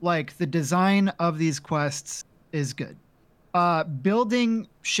 Like the design of these quests is good. Building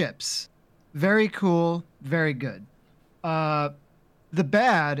ships, very cool, very good. Uh, the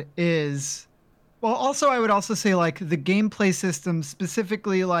bad is, well, also I would also say like the gameplay system,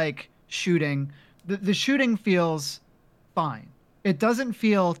 specifically like shooting. The shooting feels fine. It doesn't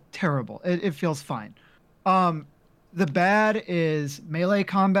feel terrible. It feels fine. Um, the bad is melee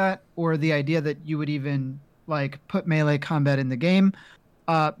combat, or the idea that you would even like put melee combat in the game.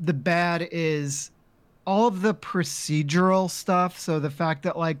 The bad is all of the procedural stuff. So the fact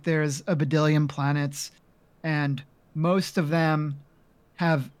that like there's a badillion planets and most of them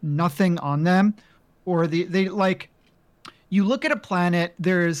have nothing on them, or they like you look at a planet,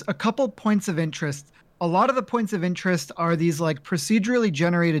 there's a couple points of interest. A lot of the points of interest are these like procedurally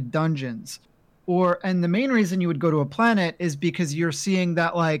generated dungeons. And the main reason you would go to a planet is because you're seeing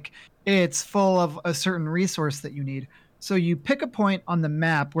that like it's full of a certain resource that you need. So you pick a point on the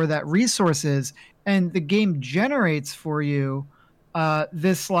map where that resource is, and the game generates for you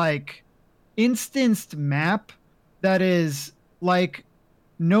this like instanced map that is like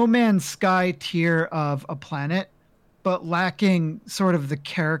No Man's Sky tier of a planet, but lacking sort of the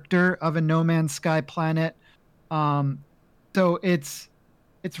character of a No Man's Sky planet. Um, so it's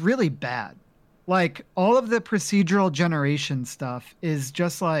really bad. Like all of the procedural generation stuff is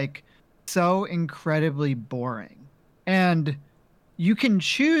just like so incredibly boring. And you can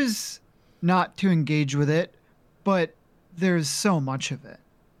choose not to engage with it, but there's so much of it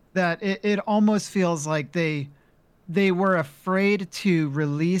that it almost feels like they were afraid to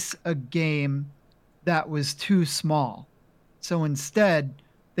release a game that was too small. So instead,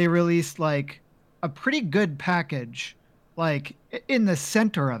 they released like a pretty good package, like in the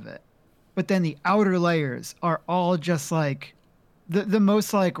center of it. But then the outer layers are all just like the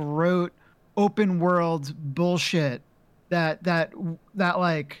most like rote open world bullshit that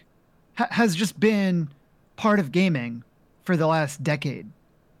like has just been part of gaming for the last decade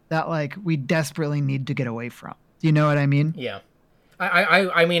that like we desperately need to get away from. Do you know what I mean? Yeah.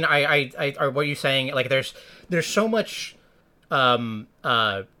 I mean, are what you saying? Like, there's so much, um,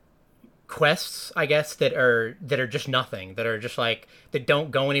 uh, quests, I guess, that are just nothing, that are just like that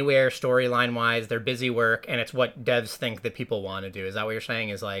don't go anywhere storyline wise. They're busy work, and it's what devs think that people want to do. Is that what you're saying?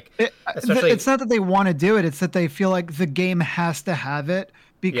 Is like, especially, It's not that they want to do it, it's that they feel like the game has to have it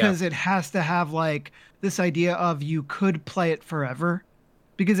yeah, because it has to have like this idea of you could play it forever.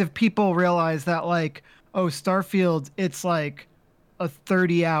 Because if people realize that like, oh, Starfield, it's like a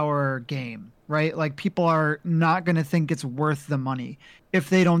 30-hour game, right? Like people are not going to think it's worth the money if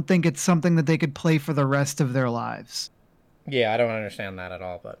they don't think it's something that they could play for the rest of their lives. yeah. I don't understand that at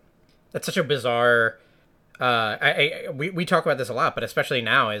all, but that's such a bizarre. We talk about this a lot, but especially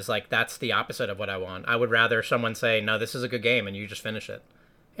now is like that's the opposite of what I want. I would rather someone say, "No, this is a good game," and you just finish it.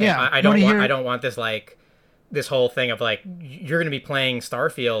 And Yeah, I you want don't to want hear this like this whole thing of like you're going to be playing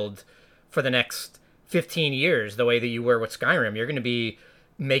Starfield for the next 15 years the way that you were with Skyrim. You're going to be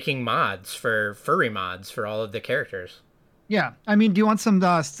making mods for furry mods for all of the characters. Yeah, I mean, do you want some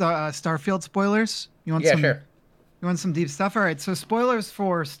Starfield spoilers? Yeah, sure. You want some deep stuff? All right, so spoilers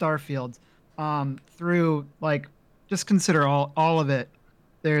for Starfield. Through like, just consider all of it.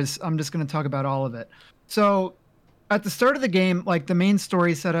 I'm just going to talk about all of it. So, at the start of the game, like the main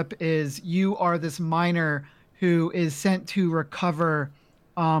story setup is you are this miner who is sent to recover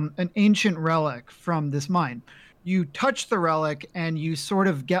an ancient relic from this mine. You touch the relic and you sort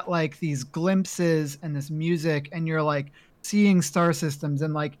of get like these glimpses and this music, and you're like seeing star systems,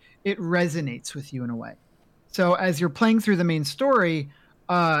 and like it resonates with you in a way. So as you're playing through the main story,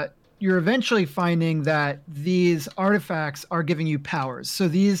 you're eventually finding that these artifacts are giving you powers. So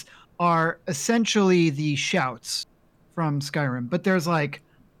these are essentially the shouts from Skyrim, but there's like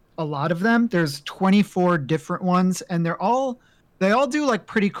a lot of them. There's 24 different ones, and they all do like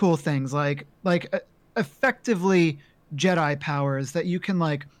pretty cool things, effectively Jedi powers that you can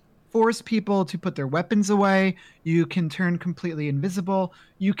like force people to put their weapons away. You can turn completely invisible.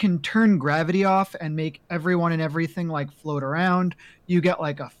 You can turn gravity off and make everyone and everything like float around. You get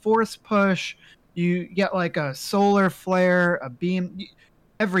like a force push. You get like a solar flare, a beam,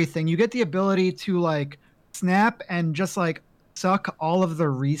 everything. You get the ability to like snap and just like suck all of the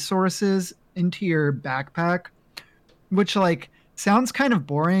resources into your backpack, which like sounds kind of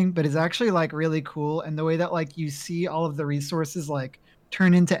boring, but is actually like really cool. And the way that like you see all of the resources like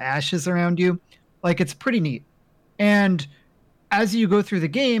turn into ashes around you, like it's pretty neat. And as you go through the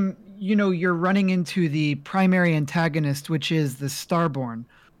game, you know, you're running into the primary antagonist, which is the Starborn,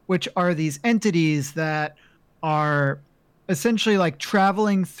 which are these entities that are essentially like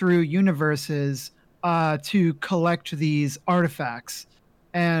traveling through universes to collect these artifacts.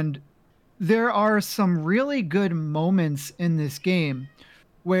 And there are some really good moments in this game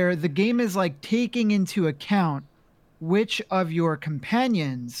where the game is like taking into account which of your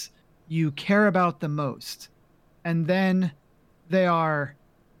companions you care about the most. And then they are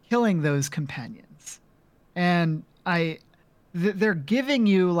killing those companions. And they're giving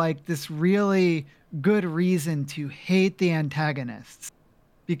you like this really good reason to hate the antagonists,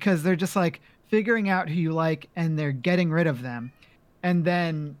 because they're just like figuring out who you like and they're getting rid of them. And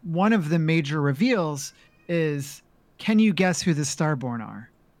then one of the major reveals is, can you guess who the Starborn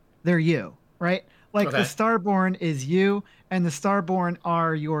are? They're you, right? Like Okay. the Starborn is you, and the Starborn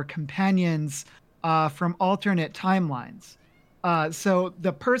are your companions from alternate timelines. So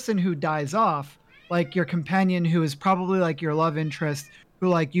the person who dies off, like your companion who is probably like your love interest, who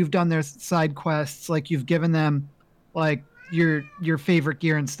like you've done their side quests, like you've given them like your favorite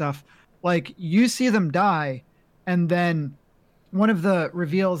gear and stuff. Like you see them die, and then one of the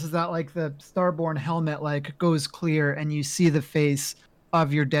reveals is that like the Starborn helmet like goes clear and you see the face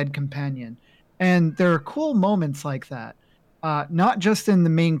of your dead companion. And there are cool moments like that, not just in the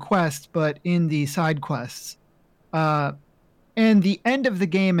main quest, but in the side quests. And the end of the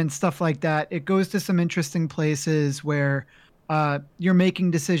game and stuff like that, it goes to some interesting places where you're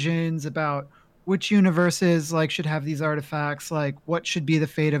making decisions about which universes like should have these artifacts, like what should be the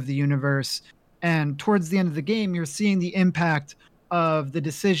fate of the universe. And towards the end of the game, you're seeing the impact of the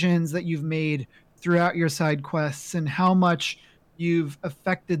decisions that you've made throughout your side quests and how much you've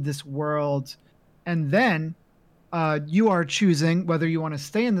affected this world. And then you are choosing whether you want to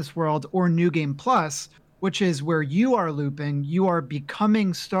stay in this world or New Game Plus, which is where you are looping, you are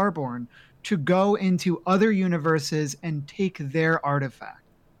becoming Starborn to go into other universes and take their artifact.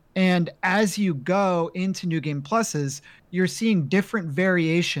 And as you go into New Game Pluses, you're seeing different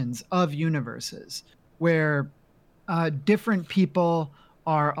variations of universes where different people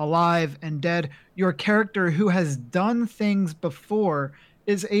are alive and dead. Your character who has done things before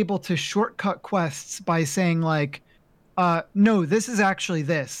is able to shortcut quests by saying like, no, this is actually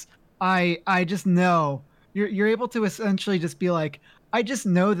this. I just know. You're able to essentially just be like, I just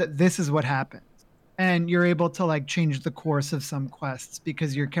know that this is what happened. And you're able to like change the course of some quests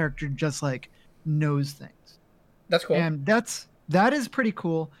because your character just like knows things. That's cool. And that is pretty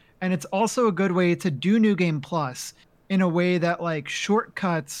cool. And it's also a good way to do New Game Plus in a way that like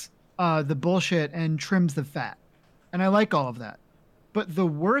shortcuts the bullshit and trims the fat. And I like all of that. But the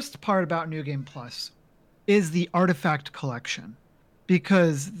worst part about New Game Plus is the artifact collection,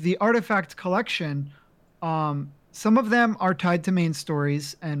 because the artifact collection, some of them are tied to main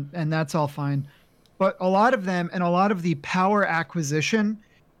stories, and that's all fine. But a lot of them and a lot of the power acquisition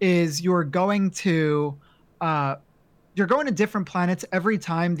is you're going to different planets every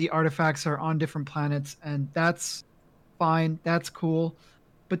time the artifacts are on different planets, and that's fine. That's cool.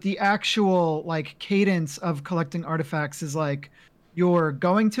 But the actual like cadence of collecting artifacts is like you're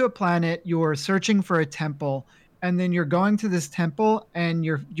going to a planet, you're searching for a temple, and then you're going to this temple and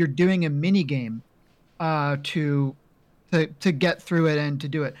you're doing a mini game to get through it and to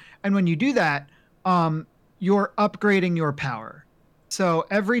do it. And when you do that, you're upgrading your power. So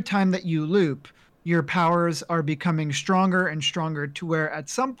every time that you loop, your powers are becoming stronger and stronger to where at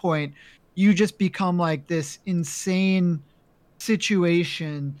some point you just become like this insane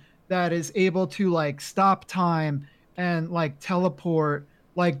situation that is able to like stop time and like teleport,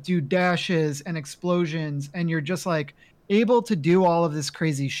 like do dashes and explosions, and you're just like able to do all of this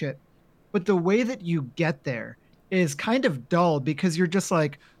crazy shit. But the way that you get there is kind of dull because you're just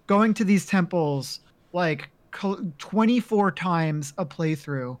like going to these temples like 24 times a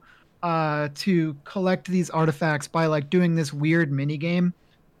playthrough to collect these artifacts by like doing this weird mini game,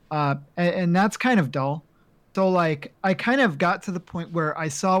 and that's kind of dull. So like I kind of got to the point where I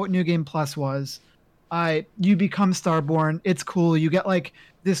saw what New Game Plus was. You become Starborn. It's cool. You get like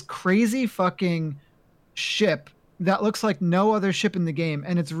this crazy fucking ship that looks like no other ship in the game,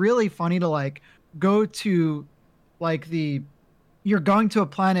 and it's really funny to like go to like the you're going to a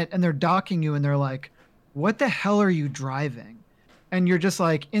planet and they're docking you and they're like, what the hell are you driving? And you're just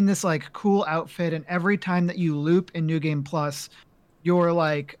like in this like cool outfit, and every time that you loop in New Game Plus, your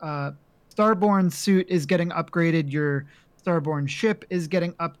like Starborn suit is getting upgraded, your Starborn ship is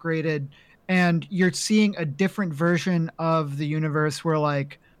getting upgraded, and you're seeing a different version of the universe where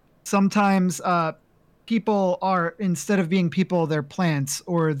like sometimes people are, instead of being people, they're plants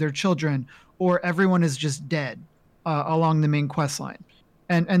or they're children, or everyone is just dead along the main quest line.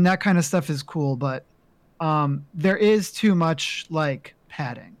 And that kind of stuff is cool, but there is too much like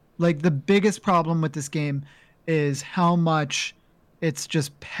padding. Like the biggest problem with this game is how much it's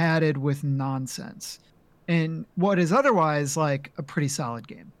just padded with nonsense in what is otherwise like a pretty solid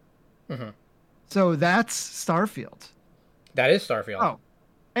game. Mm-hmm. So that's Starfield. That is Starfield. Oh,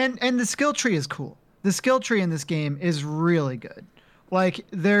 and the skill tree is cool. The skill tree in this game is really good. Like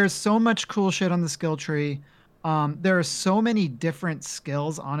there's so much cool shit on the skill tree. There are so many different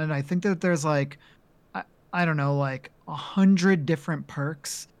skills on it. I think that there's like I don't know, like 100 different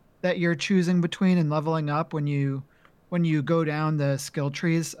perks that you're choosing between and leveling up when you go down the skill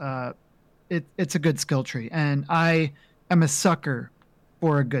trees. It's a good skill tree, and I am a sucker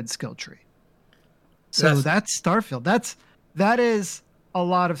for a good skill tree. So that's Starfield. That is a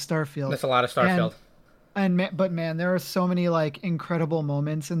lot of Starfield. That's a lot of Starfield. But man, there are so many like incredible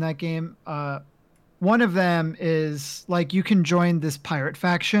moments in that game. One of them is like you can join this pirate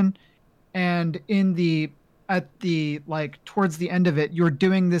faction, and at the like towards the end of it, you're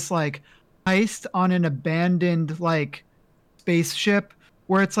doing this like heist on an abandoned like spaceship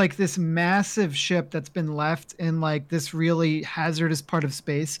where it's like this massive ship that's been left in like this really hazardous part of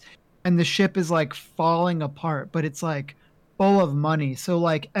space, and the ship is like falling apart, but it's like full of money. So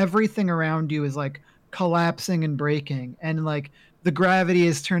like everything around you is like collapsing and breaking, and like the gravity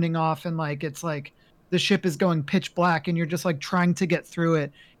is turning off, and like it's like the ship is going pitch black, and you're just like trying to get through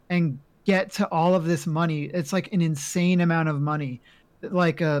it and get to all of this money. It's like an insane amount of money,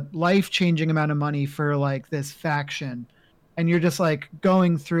 like a life-changing amount of money for like this faction, and you're just like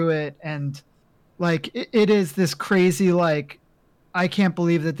going through it, and like it is this crazy like I can't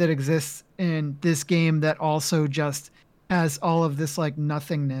believe that exists in this game that also just has all of this like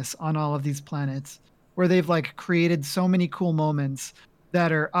nothingness on all of these planets where they've like created so many cool moments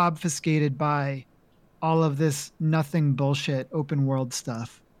that are obfuscated by all of this nothing bullshit open world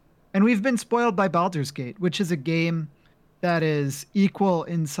stuff. And we've been spoiled by Baldur's Gate, which is a game that is equal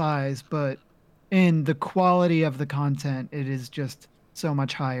in size, but in the quality of the content, it is just so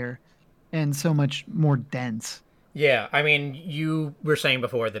much higher and so much more dense. Yeah, I mean, you were saying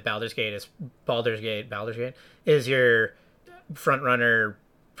before that Baldur's Gate is your front runner,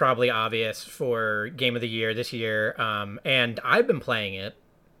 probably obvious for Game of the Year this year. And I've been playing it,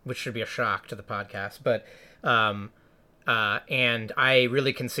 which should be a shock to the podcast, but and I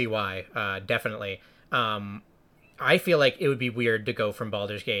really can see why. Definitely. I feel like it would be weird to go from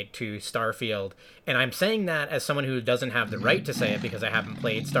Baldur's Gate to Starfield, and I'm saying that as someone who doesn't have the right to say it because I haven't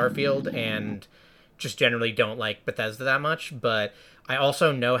played Starfield and just generally don't like Bethesda that much, but I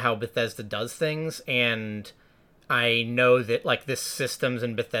also know how Bethesda does things, and I know that like this systems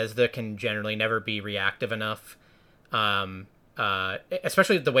in Bethesda can generally never be reactive enough.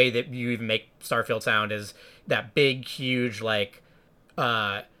 Especially the way that you even make Starfield sound is that big, huge, like,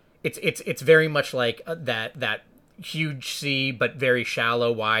 it's very much like that huge sea, but very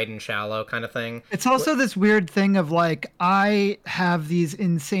shallow, wide and shallow kind of thing. It's also this weird thing of like, I have these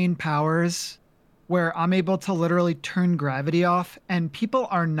insane powers where I'm able to literally turn gravity off and people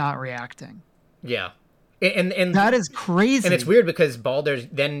are not reacting. Yeah. and That is crazy. and it's weird because Baldur's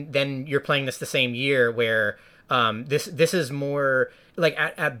then you're playing this the same year where this is more like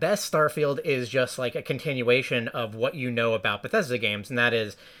at best Starfield is just like a continuation of what you know about Bethesda games, and that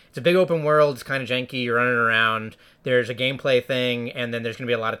is it's a big open world, it's kind of janky, you're running around, there's a gameplay thing, and then there's going to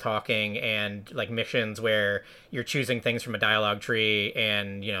be a lot of talking and like missions where you're choosing things from a dialogue tree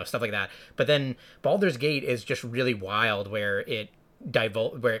and stuff like that. But then Baldur's Gate is just really wild where it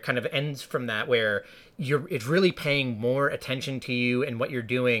where it kind of ends from that, where it's really paying more attention to you and what you're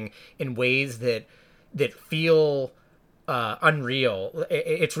doing in ways that feel unreal.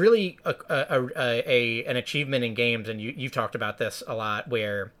 It's really an achievement in games, and you've talked about this a lot,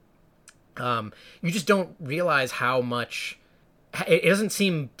 where you just don't realize how much it doesn't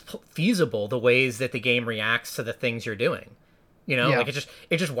seem feasible the ways that the game reacts to the things you're doing. Like it's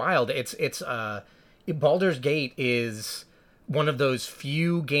just wild. It's Baldur's Gate is one of those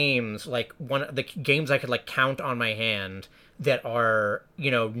few games, like one of the games I could like count on my hand that are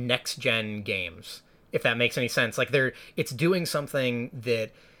next gen games, if that makes any sense. Like it's doing something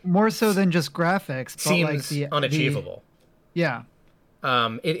that more so than just graphics, but seems like unachievable. Yeah.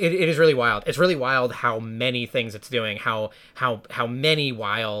 It is really wild. It's really wild how many things it's doing, how many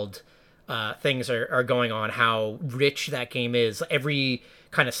wild things are going on, how rich that game is. Every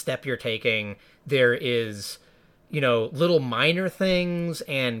kind of step you're taking, there is little minor things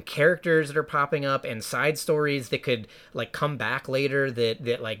and characters that are popping up and side stories that could like come back later,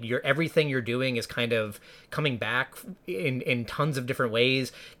 that like everything you're doing is kind of coming back in tons of different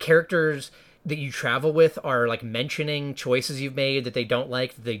ways. Characters that you travel with are like mentioning choices you've made that they don't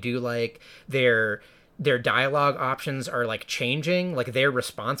like, that they do like. Their dialogue options are like changing, like their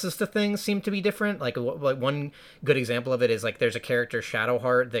responses to things seem to be different. Like one good example of it is like there's a character,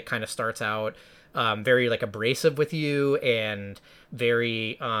 Shadowheart, that kind of starts out very like abrasive with you and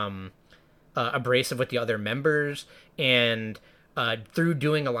very abrasive with the other members, and through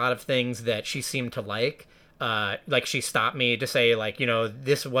doing a lot of things that she seemed to like she stopped me to say like,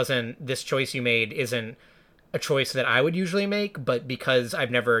 this choice you made isn't a choice that I would usually make, but because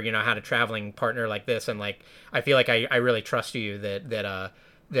I've never had a traveling partner like this, and like I feel like I really trust you, that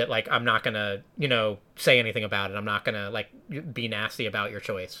like I'm not gonna say anything about it, I'm not gonna like be nasty about your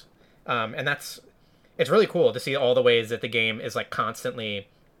choice. And it's really cool to see all the ways that the game is like constantly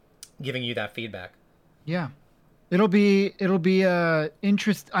giving you that feedback. Yeah. It'll be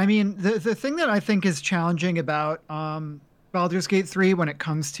interest. I mean, the thing that I think is challenging about Baldur's Gate 3 when it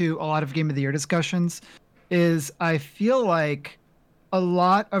comes to a lot of Game of the Year discussions is I feel like a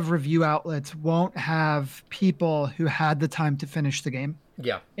lot of review outlets won't have people who had the time to finish the game.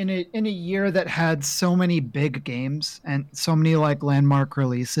 Yeah. In a year that had so many big games and so many like landmark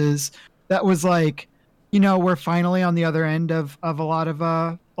releases, that was like, we're finally on the other end of a lot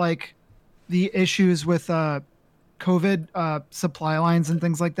of like the issues with COVID supply lines and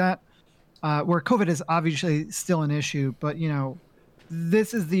things like that, where COVID is obviously still an issue, but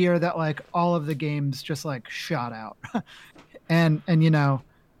this is the year that like all of the games just like shot out, and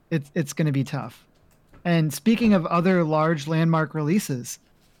it's going to be tough. And speaking of other large landmark releases,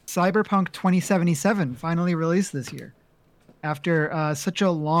 Cyberpunk 2077 finally released this year after such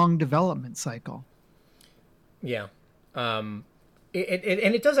a long development cycle. Yeah.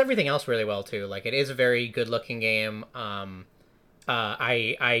 It does everything else really well too. Like it is a very good looking game.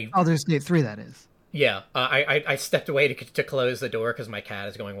 Baldur's Gate 3, that is. Yeah. I stepped away to close the door because my cat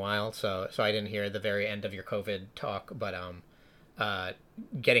is going wild. So I didn't hear the very end of your COVID talk. But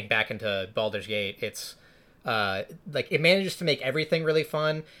getting back into Baldur's Gate, it's like it manages to make everything really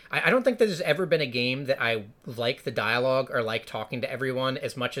fun. I don't think there's ever been a game that I like the dialogue or like talking to everyone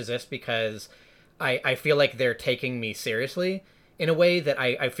as much as this, because I feel like they're taking me seriously in a way that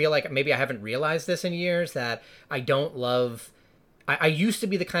I feel like maybe I haven't realized this in years, that I don't love. I used to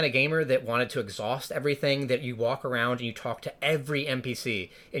be the kind of gamer that wanted to exhaust everything, that you walk around and you talk to every NPC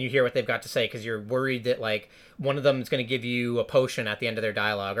and you hear what they've got to say because you're worried that like one of them is going to give you a potion at the end of their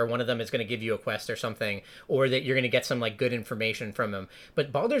dialogue, or one of them is going to give you a quest or something, or that you're going to get some like good information from them.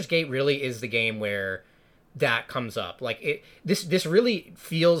 But Baldur's Gate really is the game where that comes up. Like this really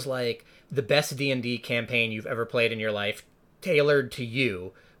feels like the best D&D campaign you've ever played in your life, tailored to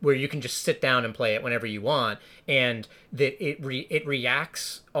you, where you can just sit down and play it whenever you want, and that it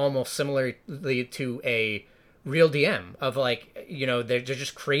reacts almost similarly to a real DM of like, they're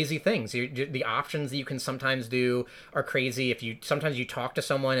just crazy things. The options that you can sometimes do are crazy. Sometimes you talk to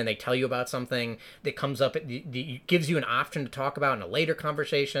someone and they tell you about something that comes up, it gives you an option to talk about in a later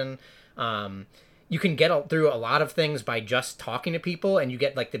conversation. You can get through a lot of things by just talking to people, and you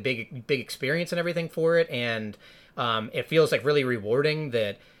get like the big experience and everything for it. And it feels like really rewarding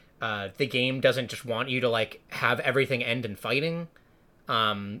that the game doesn't just want you to like have everything end in fighting.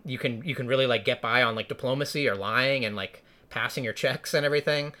 You can really like get by on like diplomacy or lying and like passing your checks and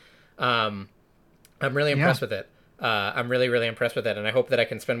everything. Um, I'm really Yeah. impressed with it. I'm really really impressed with it, and I hope that I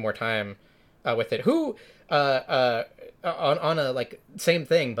can spend more time with it. Who on a like same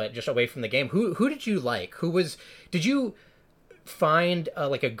thing, but just away from the game. Who did you like? Who was? Did you find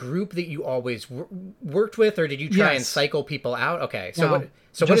like a group that you always worked with, or did you try and Yes. cycle people out? Okay, so No.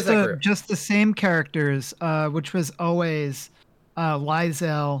 what is that group? Just the same characters, which was always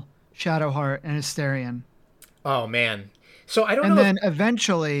Lyzel, Shadowheart, and Asterion. Oh man, so I don't And know if then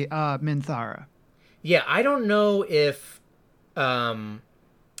eventually Minthara. yeah, I don't know if um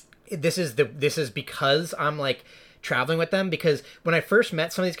this is because I'm like traveling with them, because when I first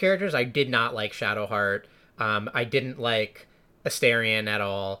met some of these characters, I did not like Shadowheart. I didn't like Asterion at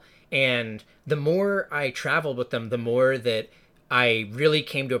all. And the more I traveled with them, the more that I really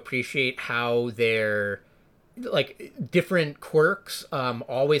came to appreciate how their like different quirks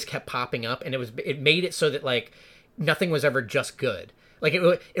always kept popping up, and it made it so that like nothing was ever just good. Like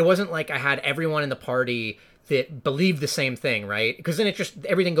it wasn't like I had everyone in the party that believed the same thing, right? Because then it just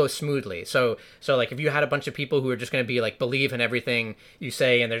everything goes smoothly. So like if you had a bunch of people who are just going to be like believe in everything you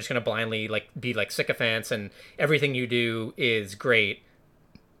say, and they're just going to blindly like be like sycophants, and everything you do is great,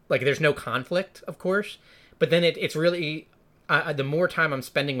 like there's no conflict, of course. But then it's really the more time I'm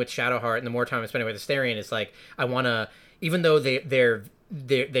spending with Shadowheart and the more time I'm spending with Asterion, it's like I want to, even though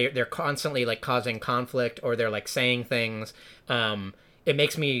they're constantly like causing conflict, or they're like saying things, it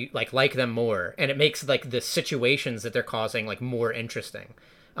makes me like them more, and it makes like the situations that they're causing like more interesting.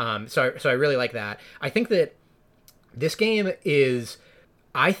 So I really like that. I think that this game is,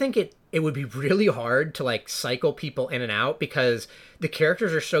 I think it would be really hard to like cycle people in and out, because the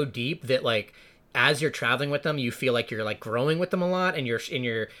characters are so deep that like as you're traveling with them, you feel like you're like growing with them a lot, and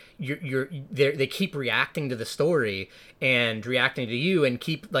they keep reacting to the story and reacting to you, and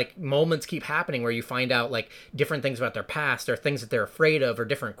keep like moments keep happening where you find out like different things about their past, or things that they're afraid of, or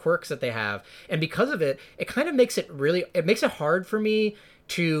different quirks that they have. And because of it, it kind of makes it makes it hard for me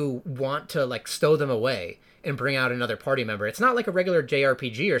to want to like stow them away and bring out another party member. It's not like a regular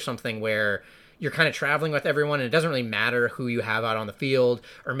JRPG or something where you're kind of traveling with everyone and it doesn't really matter who you have out on the field.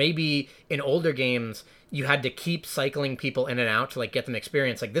 Or maybe in older games you had to keep cycling people in and out to like get them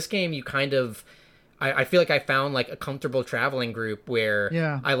experience. Like this game, you kind of, I feel like I found like a comfortable traveling group where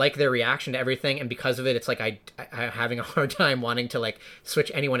Yeah. I like their reaction to everything, and because of it, it's like I'm having a hard time wanting to like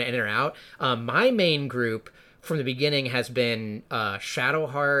switch anyone in or out. My main group from the beginning has been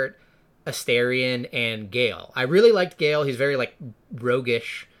Shadowheart, Asterion, and Gale. I really liked Gale. He's very like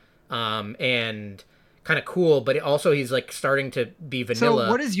roguish, and kind of cool, but also he's like starting to be vanilla.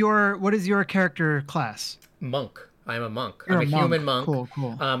 So what is your character class? Monk. I'm a monk. You're I'm a a monk. human monk. Cool,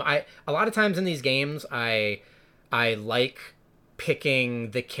 cool. I a lot of times in these games, I like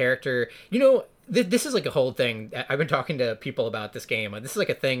picking the character. You know, this is like a whole thing. I've been talking to people about this game. This is like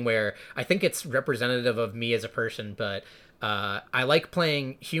a thing where I think it's representative of me as a person, but I like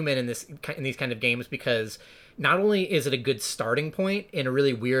playing human in these kind of games, because not only is it a good starting point in a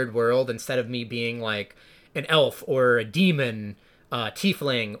really weird world, instead of me being like an elf or a demon,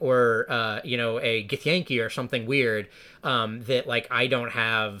 tiefling, or a Githyanki or something weird, that like I don't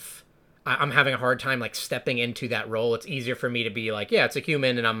have. I'm having a hard time like stepping into that role. It's easier for me to be like, yeah, it's a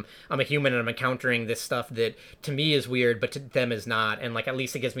human, and I'm a human, and I'm encountering this stuff that to me is weird, but to them is not, and like at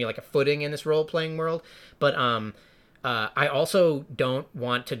least it gives me like a footing in this role playing world. But I also don't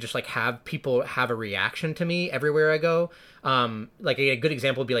want to just like have people have a reaction to me everywhere I go. Like a good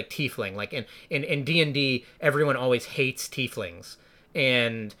example would be like tiefling. Like in D&D, everyone always hates tieflings,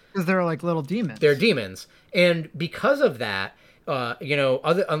 and Because they're like little demons. they're demons. And because of that,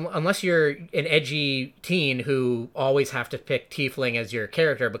 unless you're an edgy teen who always have to pick tiefling as your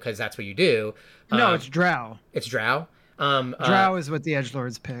character because that's what you do. No, it's Drow. It's Drow. Drow is what the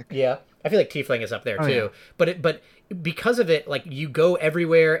edgelords pick. Yeah, I feel like tiefling is up there Oh, too. yeah. But because of it, like you go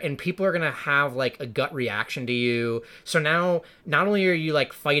everywhere, and people are gonna have like a gut reaction to you. So now, not only are you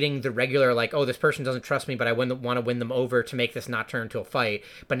like fighting the regular, like, oh, this person doesn't trust me, but I want to win them over to make this not turn into a fight.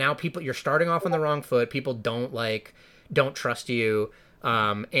 But now you're starting off on the wrong foot. People don't trust you,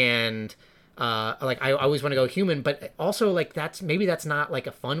 and like I always want to go human, but also like that's not like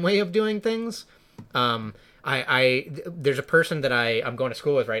a fun way of doing things. There's a person that I'm going to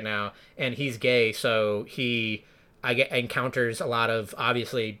school with right now, and he's gay, so I get encounters a lot of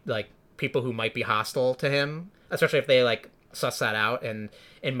obviously like people who might be hostile to him, especially if they like suss that out and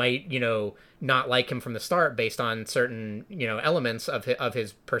might not like him from the start based on certain elements of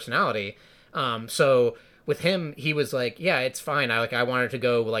his personality. So with him, he was like, yeah, it's fine. I wanted to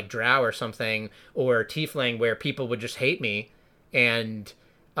go like Drow or something, or Tiefling, where people would just hate me, and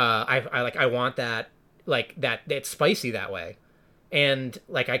I want that, like that it's spicy that way. And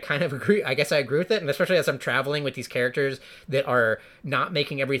like I kind of agree. I guess I agree with it, and especially as I'm traveling with these characters that are not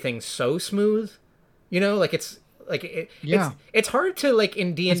making everything so smooth. Like Yeah. it's hard to like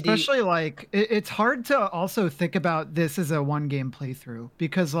in D&D. Especially like it's hard to also think about this as a one game playthrough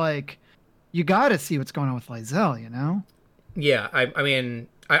because like you got to see what's going on with Lizelle. Yeah, I mean,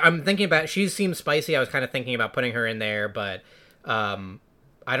 I'm thinking about. She seems spicy. I was kind of thinking about putting her in there, but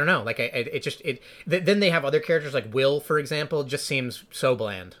I don't know. Like, then they have other characters like Will, for example, just seems so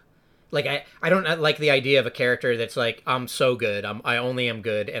bland. Like, I don't like the idea of a character that's like, I'm so good. I only am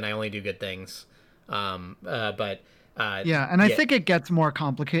good, and I only do good things. But Yeah, and I think it gets more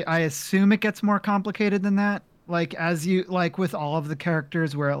complicated. I assume it gets more complicated than that. Like as you like with all of the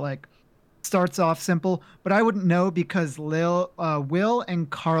characters, where it like starts off simple, but I wouldn't know because Will and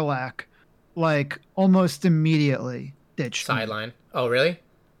Karlak like almost immediately ditched me. Sideline. Oh, really?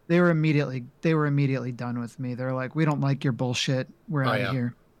 They were immediately done with me. They're like, we don't like your bullshit. We're out of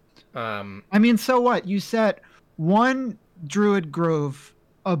here. Um, I mean, so what? You set one druid grove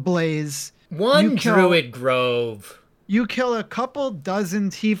ablaze. One druid grove. You kill a couple dozen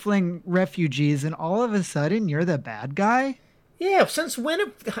tiefling refugees, and all of a sudden you're the bad guy. Yeah, since when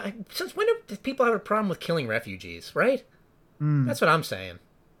do people have a problem with killing refugees, right? That's what I'm saying.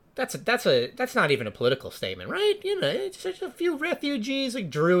 That's not even a political statement, right? It's just a few refugees, like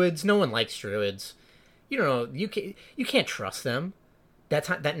druids. No one likes druids. You can't trust them. That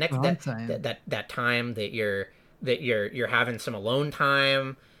time that you're having some alone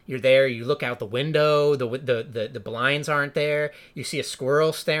time. You're there. You look out the window. The blinds aren't there. You see a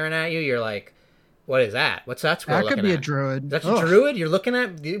squirrel staring at you. You're like, what is that? What's that squirrel looking at? That could be a druid. That's a druid you're looking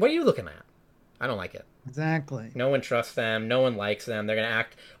at? What are you looking at? I don't like it. Exactly. No one trusts them. No one likes them. They're going to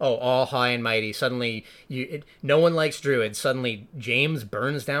act, all high and mighty. Suddenly, no one likes druids. Suddenly, James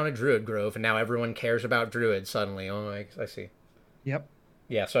burns down a druid grove, and now everyone cares about druids suddenly. Oh, I see. Yep.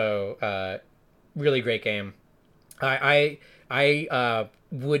 Yeah, so really great game. I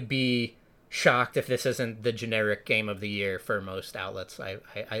would be shocked if this isn't the generic game of the year for most outlets.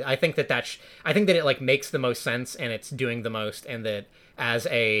 I think that I think that it like makes the most sense and it's doing the most, and that as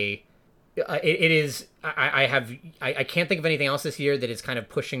a it is. I can't think of anything else this year that is kind of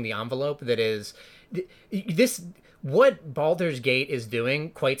pushing the envelope. That is this. What Baldur's Gate is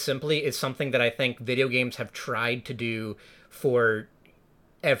doing, quite simply, is something that I think video games have tried to do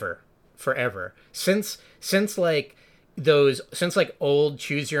forever, since like old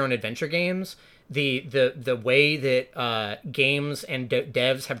choose your own adventure games. The way that games and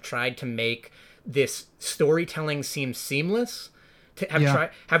devs have tried to make this storytelling seem seamless,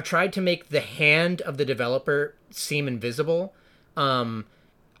 have tried to make the hand of the developer seem invisible,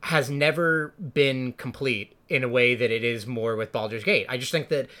 has never been complete in a way that it is more with Baldur's Gate. I just think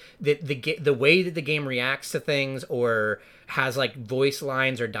that the way that the game reacts to things or has like voice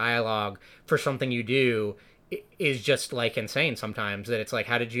lines or dialogue for something you do is just like insane sometimes. That it's like,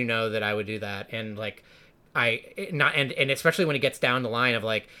 how did you know that I would do that? And like and especially when it gets down the line of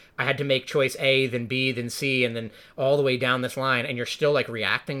like, I had to make choice A, then B, then C, and then all the way down this line, and you're still like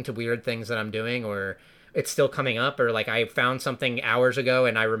reacting to weird things that I'm doing, or it's still coming up, or like I found something hours ago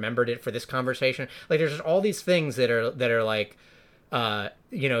and I remembered it for this conversation. Like there's just all these things that are like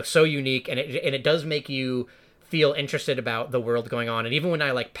so unique, and it does make you feel interested about the world going on. And even when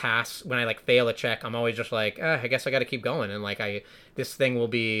I fail a check, I'm always just like, I guess I got to keep going, and like this thing will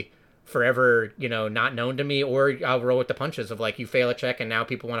be forever, not known to me, or I'll roll with the punches of like, you fail a check and now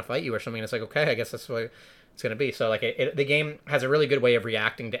people want to fight you or something, and it's like, okay, I guess that's what it's gonna be. So like the game has a really good way of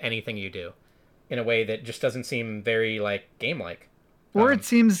reacting to anything you do in a way that just doesn't seem very like game like, or it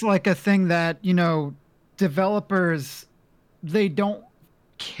seems like a thing that developers, they don't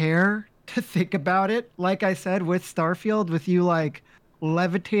care to think about it. Like I said with Starfield, with you like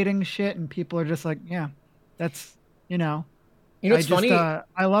levitating shit, and people are just like, yeah, that's it's funny.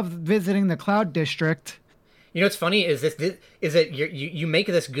 I love visiting the Cloud District. What's funny is that you make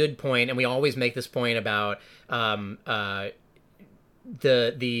this good point, and we always make this point about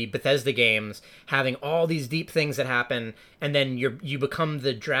the Bethesda games having all these deep things that happen, and then you become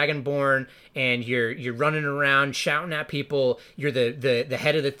the Dragonborn, and you're running around shouting at people. You're the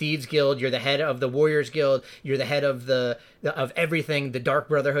head of the Thieves Guild. You're the head of the Warriors Guild. You're the head of of everything, the Dark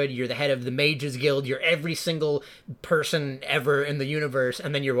Brotherhood. You're the head of the Mages Guild. You're every single person ever in the universe,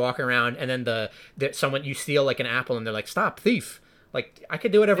 and then you're walking around, and then someone, you steal like an apple, and they're like, "Stop, thief!" Like I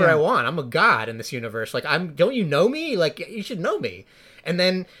could do whatever I Yeah. want. I'm a god in this universe. Like don't you know me? Like you should know me. And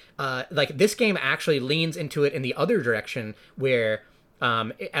then like this game actually leans into it in the other direction where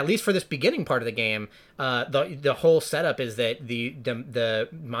at least for this beginning part of the game, the whole setup is that the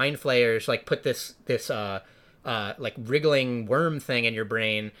mind flayers like put this like wriggling worm thing in your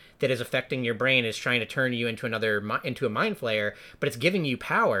brain that is affecting your brain, is trying to turn you into into a mind flayer, but it's giving you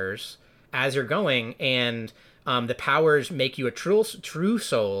powers as you're going, and the powers make you a true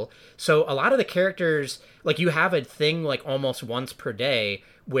soul. So a lot of the characters, like you have a thing like almost once per day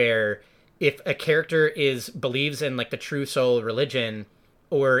where if a character believes in like the true soul religion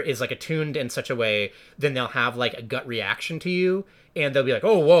or is like attuned in such a way, then they'll have like a gut reaction to you, and they'll be like,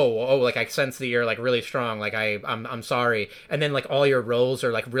 oh, whoa, oh, like I sense that you're like really strong, like I'm sorry, and then like all your rolls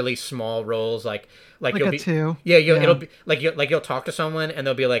are like really small rolls, like Like you'll a be, two. yeah, it'll Yeah. be like you'll talk to someone and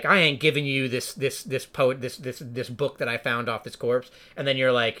they'll be like, I ain't giving you this poet this book that I found off this corpse, and then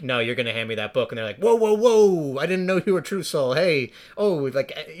you're like, no, you're gonna hand me that book, and they're like, whoa, whoa, whoa, I didn't know you were true soul. Hey, oh,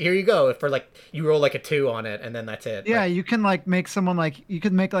 like here you go. For like you roll like a 2 on it, and then that's it. Yeah, Like, you can like make someone like you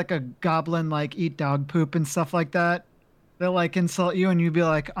could make like a goblin like eat dog poop and stuff like that. They'll like insult you and you'd be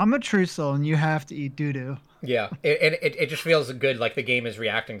like, I'm a true soul and you have to eat doo doo. yeah, it just feels good. Like the game is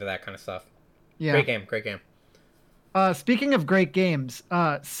reacting to that kind of stuff. Yeah. Great game, great game. Speaking of great games,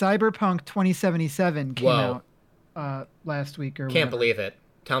 Cyberpunk 2077 came Whoa, out last week or can't whatever. believe it.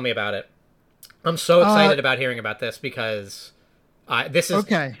 Tell me about it. I'm so Uh, excited about hearing about this because this is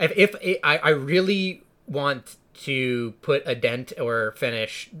okay. if I really want to put a dent or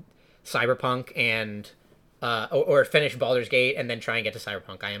finish Cyberpunk and or finish Baldur's Gate and then try and get to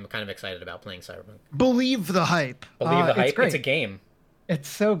Cyberpunk. I am kind of excited about playing Cyberpunk. Believe the hype. Believe the It's hype. It's a great. game. It's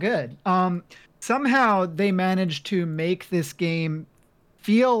so good. Somehow they managed to make this game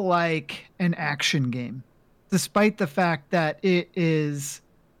feel like an action game, despite the fact that it is.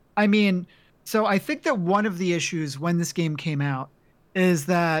 I mean, so I think that one of the issues when this game came out is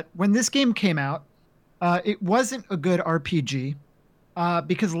that when this game came out, it wasn't a good RPG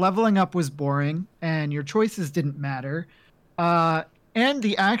because leveling up was boring and your choices didn't matter. Uh, and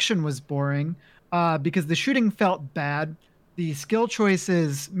the action was boring because the shooting felt bad. The skill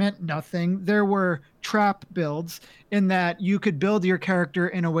choices meant nothing. There were trap builds in that you could build your character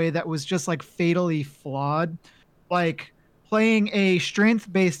in a way that was just like fatally flawed. Like playing a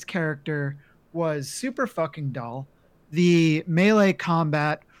strength based character was super fucking dull. The melee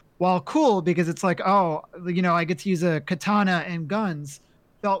combat, while cool because it's like, oh, you know, I get to use a katana and guns,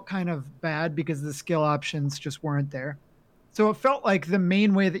 felt kind of bad because the skill options just weren't there. So it felt like the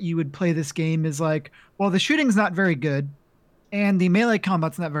main way that you would play this game is like, well, the shooting's not very good and the melee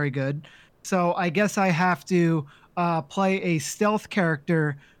combat's not very good. So I guess I have to play a stealth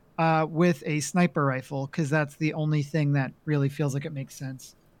character with a sniper rifle because that's the only thing that really feels like it makes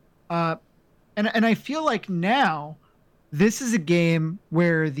sense. Uh, and I feel like now this is a game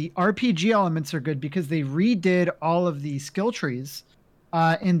where the RPG elements are good because they redid all of the skill trees,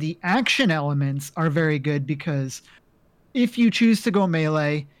 and the action elements are very good because if you choose to go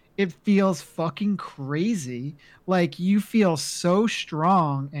melee, it feels fucking crazy. Like you feel so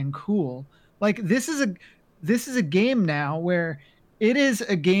strong and cool. Like this is a game now where it is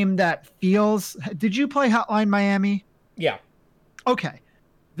a game that feels. Did you play Hotline Miami? Yeah, Okay.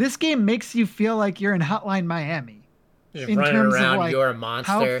 This game makes you feel like you're in Hotline Miami just in running terms of around. like You're a how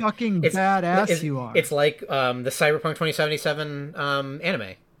monster. fucking It's badass you are. it's like the Cyberpunk 2077 anime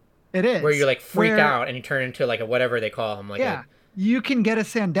It where you is. like freak Where out and you turn into like a whatever they call him, like yeah, a you can get a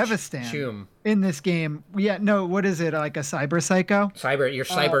Sandevistan choom. in this game. Yeah, no, what is it? Like a cyber psycho? You're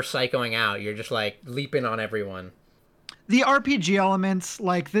Uh, cyber psychoing out. You're just like leaping on everyone. the RPG elements,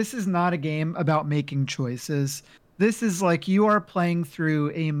 like this is not a game about making choices. This is like you are playing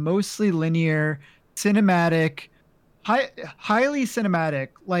through a mostly linear, cinematic, highly cinematic,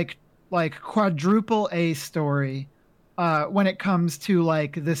 like quadruple A story. When it comes to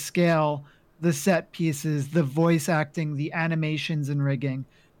like the scale, the set pieces, the voice acting, the animations and rigging,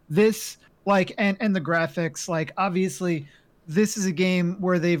 this like and the graphics, like obviously this is a game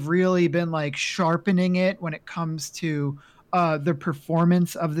where they've really been like sharpening it when it comes to the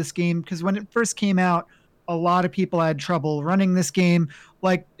performance of this game because when it first came out a lot of people had trouble running this game.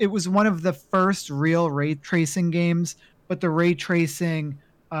 Like it was one of the first real ray tracing games, but the ray tracing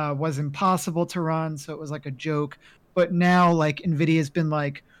was impossible to run, so it was like a joke. But now, like Nvidia's been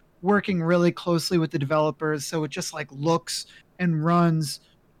like working really closely with the developers, so it just like looks and runs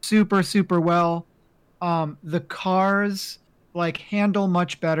super super well. The cars like handle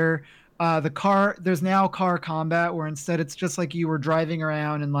much better. There's now car combat where instead it's just like you were driving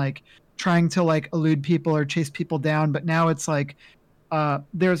around and like trying to like elude people or chase people down, but now it's like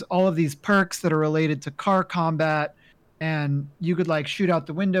there's all of these perks that are related to car combat, and you could like shoot out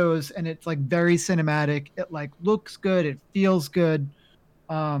the windows, and it's like very cinematic. It like looks good, it feels good.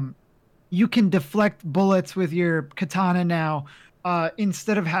 Um, you can deflect bullets with your katana now,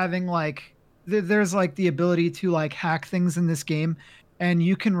 instead of having like there's like the ability to like hack things in this game, and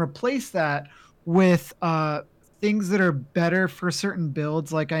you can replace that with things that are better for certain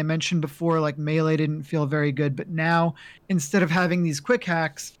builds. Like I mentioned before, like melee didn't feel very good, but now instead of having these quick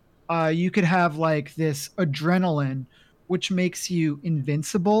hacks, you could have like this adrenaline, which makes you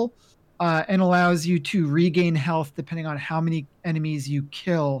invincible, and allows you to regain health depending on how many enemies you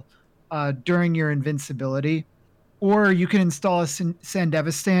kill during your invincibility. Or you can install a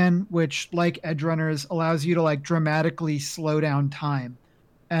Sandevistan, which, like Edge Runners, allows you to like dramatically slow down time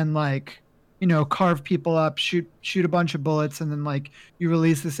and like carve people up, shoot a bunch of bullets, and then like you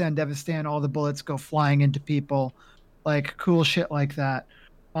release the Sandevistan, all the bullets go flying into people, like cool shit like that.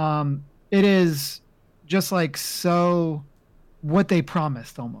 It is just like so what they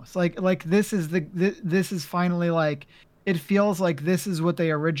promised almost. Like this is finally like it feels like this is what they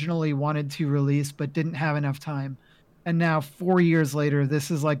originally wanted to release but didn't have enough time. And now 4 years later, this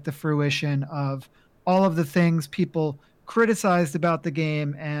is like the fruition of all of the things people criticized about the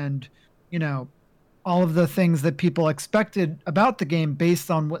game, and you know all of the things that people expected about the game based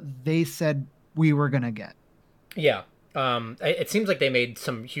on what they said we were going to get. Yeah. It seems like they made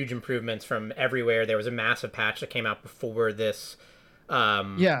some huge improvements from everywhere. There was a massive patch that came out before this new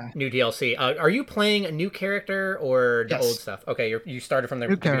DLC. Are you playing a new character or the old stuff? Okay, you started from the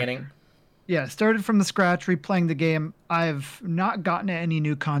beginning? Yeah, started from the scratch, replaying the game. I've not gotten any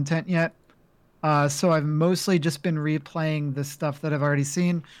new content yet. So I've mostly just been replaying the stuff that I've already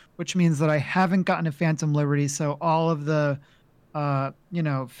seen, which means that I haven't gotten a Phantom Liberty. So all of the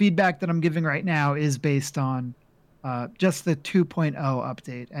feedback that I'm giving right now is based on just the 2.0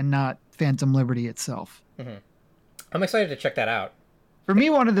 update and not Phantom Liberty itself. Mm-hmm. I'm excited to check that out. For me,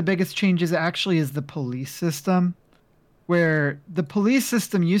 one of the biggest changes actually is the police system, where the police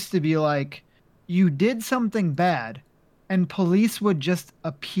system used to be like you did something bad and police would just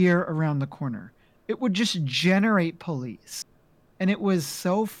appear around the corner. It would just generate police. And it was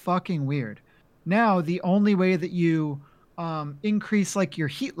so fucking weird. Now, the only way that you increase like your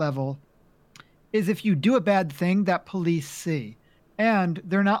heat level is if you do a bad thing that police see. And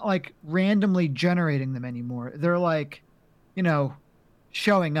they're not like randomly generating them anymore. They're like,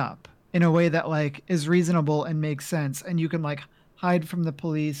 showing up in a way that like is reasonable and makes sense. And you can like hide from the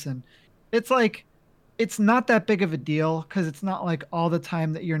police. And it's like, it's not that big of a deal because it's not like all the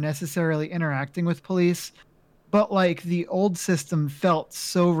time that you're necessarily interacting with police. But like the old system felt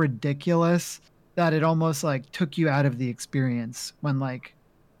so ridiculous that it almost like took you out of the experience when like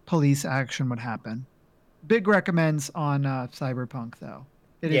police action would happen. Big recommends on Cyberpunk though.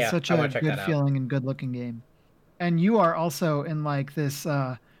 It is such a good feeling and good looking game. And you are also in like this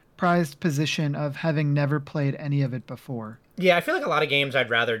prized position of having never played any of it before. Yeah, I feel like a lot of games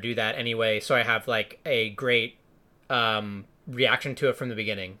I'd rather do that anyway, so I have like a great reaction to it from the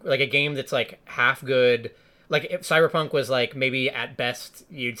beginning. Like a game that's like half good. Like if Cyberpunk was like maybe at best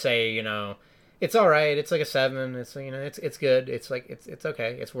you'd say, it's all right. It's like a 7. It's it's good. It's like it's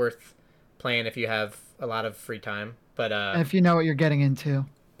okay. It's worth playing if you have a lot of free time. But if you know what you're getting into.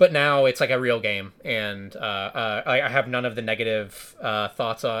 But now it's like a real game, and I have none of the negative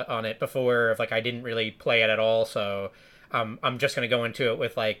thoughts on it before. Of like I didn't really play it at all, so I'm just gonna go into it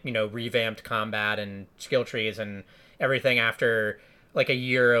with like revamped combat and skill trees and everything after like a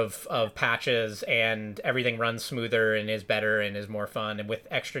year of patches, and everything runs smoother and is better and is more fun and with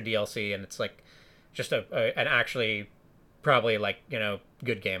extra DLC, and it's like just an actually probably like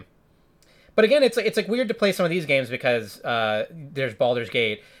good game. But again, it's like weird to play some of these games because there's Baldur's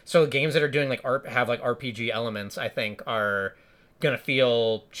Gate. So games that are doing like have like RPG elements, I think, are gonna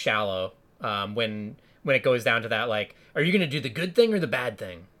feel shallow when it goes down to that. Like, are you gonna do the good thing or the bad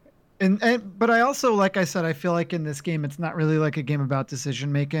thing? But I also, like I said, I feel like in this game, it's not really like a game about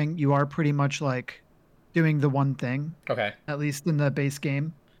decision making. You are pretty much like doing the one thing. Okay. At least in the base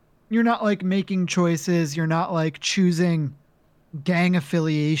game, you're not like making choices. You're not like choosing gang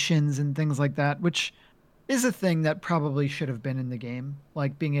affiliations and things like that, which is a thing that probably should have been in the game,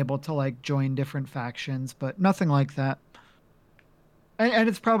 like being able to like join different factions, but nothing like that. And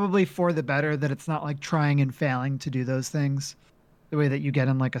it's probably for the better that it's not like trying and failing to do those things the way that you get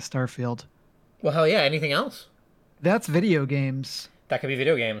in like a Starfield. Well, hell yeah. Anything else? That's video games. That could be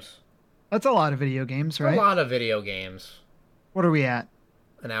video games. That's a lot of video games, right? A lot of video games. What are we at?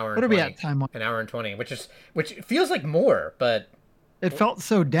 An hour and 20. What are we at time-wise? An hour and 20, which feels like more, but it felt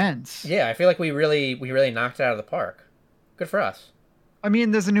so dense. Yeah, I feel like we really knocked it out of the park. Good for us. I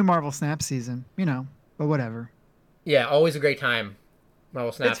mean, there's a new Marvel Snap season, but whatever. Yeah, always a great time. Marvel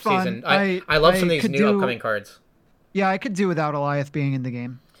It's Snap fun. season. I love some of I these could new do upcoming cards. Yeah, I could do without Eliath being in the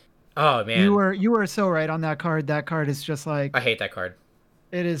game. Oh You man, were you were so right on that card. That card is just I like hate that card.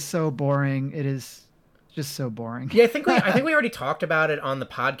 it is so boring. It is just so boring. Yeah, I think we already talked about it on the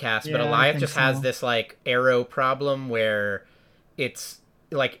podcast, but Yeah, I Elias think just has so. this like arrow problem where it's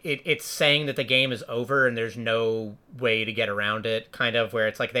like it's saying that the game is over and there's no way to get around it, kind of where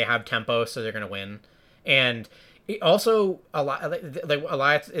it's like they have tempo so they're gonna win. And also like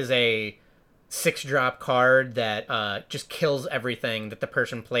Elias is a 6-drop card that just kills everything that the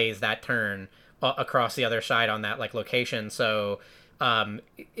person plays that turn across the other side on that like location. So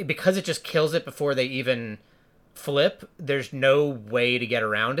because it just kills it before they even flip, there's no way to get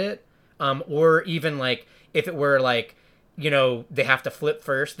around it. Or even like if it were like, they have to flip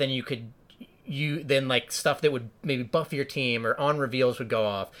first, then you then like stuff that would maybe buff your team or on reveals would go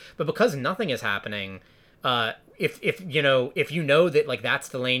off. But because nothing is happening, if you know that like that's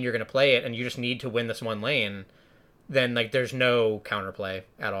the lane you're gonna play it and you just need to win this one lane, then like there's no counterplay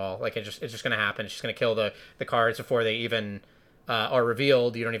at all. Like it's just gonna happen. It's just gonna kill the cards before they even are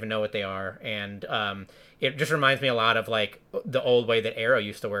revealed. You don't even know what they are, and it just reminds me a lot of like the old way that Arrow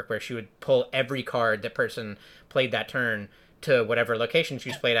used to work, where she would pull every card that person played that turn to whatever location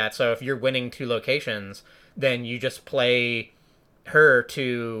she's played at. So if you're winning 2 locations, then you just play her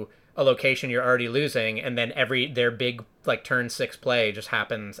to a location you're already losing, and then their big like turn 6 play just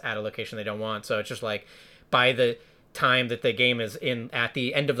happens at a location they don't want. So it's just like by the time that the game is in at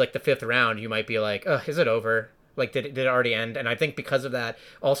the end of like the 5th round, you might be like, oh, is it over? Like did it already end? And I think because of that,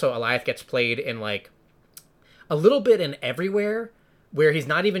 also Eliath gets played in like a little bit in everywhere, where he's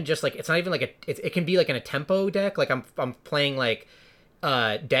not even just like, it's not even like it can be like in a tempo deck. Like I'm playing like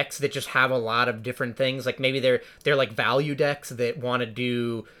decks that just have a lot of different things. Like maybe they're like value decks that want to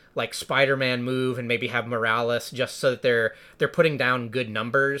do like Spider-Man move and maybe have Morales just so that they're putting down good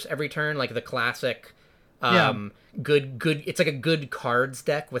numbers every turn, like the classic Yeah. good it's like a good cards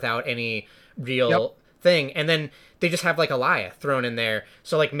deck without any Yep. real thing. And then they just have like Elia thrown in there.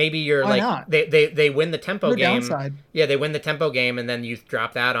 So like maybe you're Why like not? they win the tempo No game. downside. Yeah, they win the tempo game and then you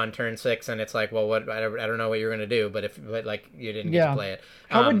drop that on turn 6 and it's like, well, what I don't know what you're going to do, but like you didn't get to Yeah. play it.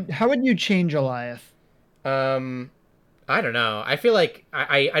 How would you change Eliath? Um I don't know. I feel like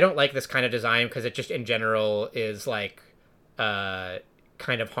I don't like this kind of design because it just in general is like kind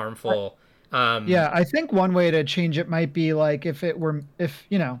of harmful. Yeah, I think one way to change it might be like if I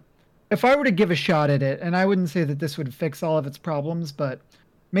were to give a shot at it, and I wouldn't say that this would fix all of its problems, but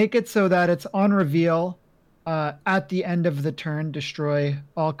make it so that it's on reveal, at the end of the turn, destroy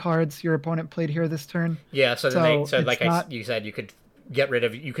all cards your opponent played here this turn. Yeah, so then So it's like not, you said, you could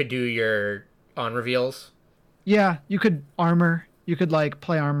you could do your on reveals yeah, you could armor, you could like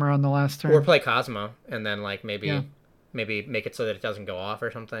play armor on the last or turn. play Cosmo and then like Yeah. maybe make it so that it doesn't go off or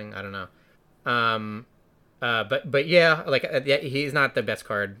something. I don't know. Um, but yeah, like yeah, he's not the best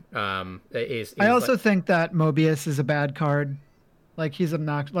card. I He's also like, think that Mobius is a bad card. Like he's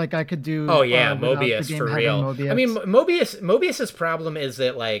obnoxious. Like I could oh do yeah, without the Mobius game for having real. I mean, Mobius. Mobius's problem is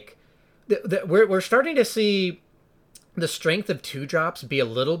that like we're starting to see the strength of 2-drops be a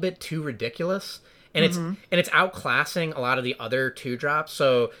little bit too ridiculous, and Hmm. it's outclassing a lot of the other 2-drops.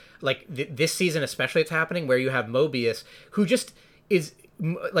 So like this season especially, it's happening where you have Mobius who just is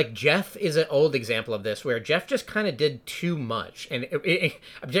like Jeff is an old example of this, where Jeff just kind of did too much, and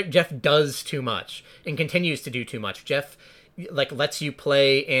Jeff does too much and continues to do too much. Jeff like lets you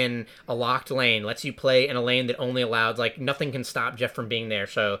play in a locked lane, lets you play in a lane that only allows like nothing can stop Jeff from being there.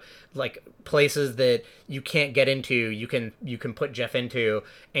 So like places that you can't get into, you can put Jeff into,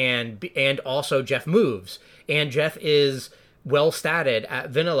 and also Jeff moves, and Jeff is well statted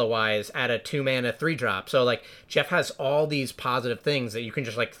at vanilla wise at a 2-mana 3-drop. So like Jeff has all these positive things that you can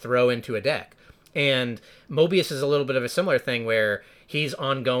just like throw into a deck. And Mobius is a little bit of a similar thing where he's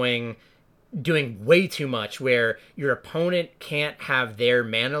ongoing doing way too much, where your opponent can't have their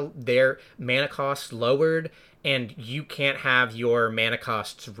mana costs lowered and you can't have your mana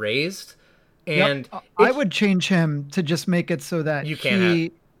costs raised. Yep. And I it's would change him to just make it so that you can't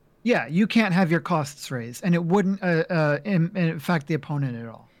have yeah, you can't have your costs raised, and it wouldn't affect the opponent at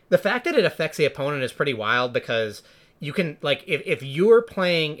all. the fact that it affects the opponent is pretty wild, because you can like if you're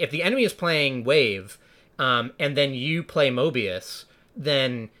playing, if the enemy is playing wave, and then you play Mobius,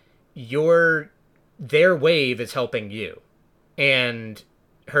 then your their wave is helping you and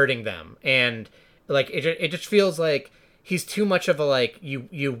hurting them. And like it just feels like he's too much of a like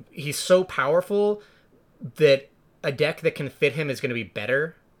he's so powerful that a deck that can fit him is going to be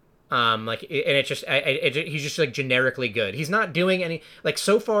better. Like, and it's just, he's just like generically good. He's not doing any, like,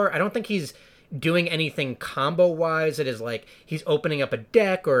 so far. I don't think he's doing anything combo wise. It is like he's opening up a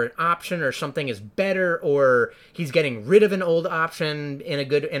deck or an option or something is better, or he's getting rid of an old option in a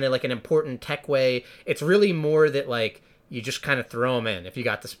good, in a, like an important tech way. It's really more that like you just kind of throw him in if you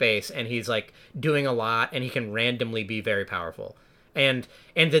got the space, and he's like doing a lot, and he can randomly be very powerful. And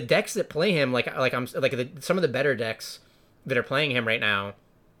the decks that play him, some of the better decks that are playing him right now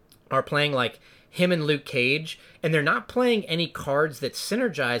are playing like him and Luke Cage, and they're not playing any cards that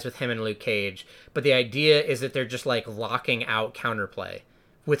synergize with him and Luke Cage, but the idea is that they're just like locking out counterplay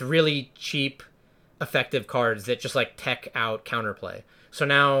with really cheap, effective cards that just like tech out counterplay. So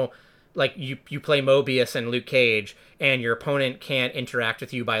now, like, you play Mobius and Luke Cage, and your opponent can't interact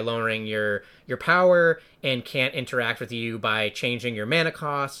with you by lowering your power, and can't interact with you by changing your mana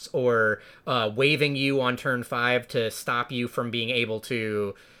costs, or waiving you on turn 5 to stop you from being able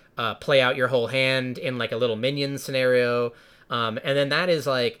to play out your whole hand in like a little minion scenario. And then that is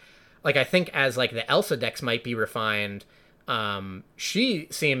like I think as like the Elsa decks might be refined, she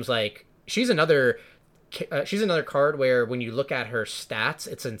seems like she's another card where when you look at her stats,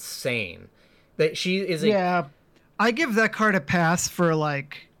 it's insane. That she is yeah, I give that card a pass for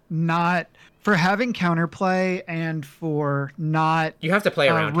like not for having counterplay and for not you have to play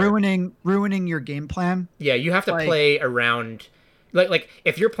around ruining your game plan. Yeah, you have to play around. Like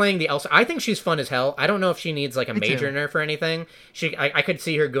if you're playing the Elsa, I think she's fun as hell. I don't know if she needs like a major nerf or anything. I could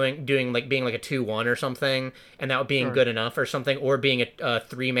see her being like a 2/1 or something, and that being good enough or something, or being a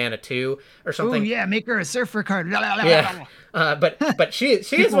 3 mana 2 or something. Oh yeah, make her a surfer card. Yeah, but she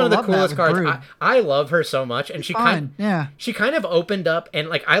is one of the coolest cards. I love her so much, and she kind of opened up, and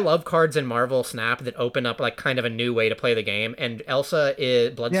like I love cards in Marvel Snap that open up like kind of a new way to play the game. And Elsa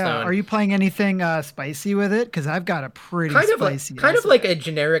is Bloodstone. Yeah, are you playing anything spicy with it? Because I've got a pretty spicy. Kind of like a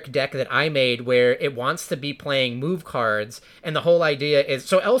generic deck that I made where it wants to be playing move cards, and the whole idea is,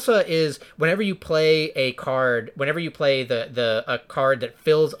 so Elsa is whenever you play a card, whenever you play a card that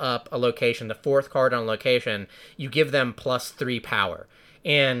fills up a location, the 4th card on a location, you give them +3 power.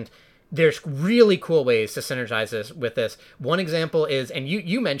 And there's really cool ways to synergize this with this. One example is, and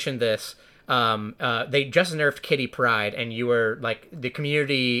you mentioned this, they just nerfed Kitty Pryde, and you were like, the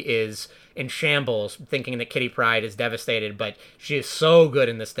community is in shambles thinking that Kitty Pryde is devastated, but she is so good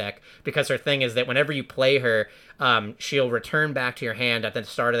in this deck because her thing is that whenever you play her, she'll return back to your hand at the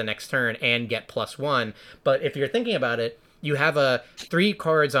start of the next turn and get +1. But if you're thinking about it, you have 3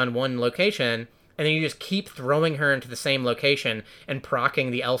 cards on one location, and then you just keep throwing her into the same location and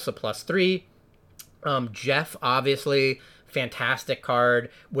proccing the Elsa +3. Jeff, obviously, fantastic card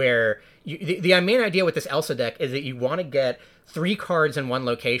where the main idea with this Elsa deck is that you want to get 3 cards in one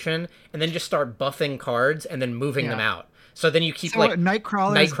location and then just start buffing cards and then moving them out. So then you keep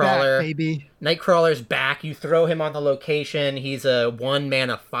Nightcrawler's back, baby. Nightcrawler's back. You throw him on the location. He's a 1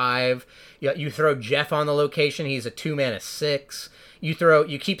 mana 5. You throw Jeff on the location. He's a 2 mana 6.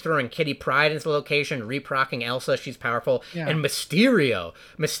 You keep throwing Kitty Pryde into the location, reprocking Elsa. She's powerful. Yeah. And Mysterio,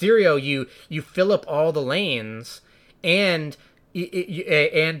 you fill up all the lanes, and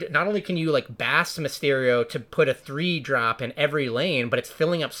not only can you like Bast Mysterio to put a 3-drop in every lane, but it's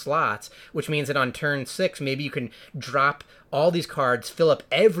filling up slots, which means that on turn 6 maybe you can drop all these cards, fill up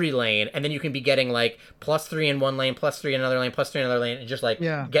every lane, and then you can be getting like +3 in one lane, +3 in another lane, +3 in another lane, and just like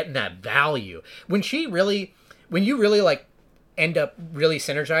getting that value. When you really like end up really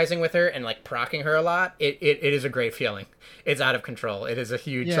synergizing with her and like proccing her a lot, it is a great feeling. It's out of control. It is a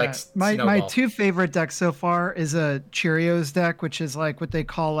huge like snowball. My 2 favorite decks so far is a Cheerios deck, which is like what they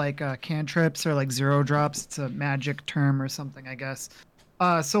call like cantrips or like 0 drops. It's a magic term or something, I guess.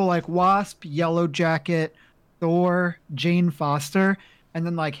 So like Wasp, Yellow Jacket, Thor, Jane Foster, and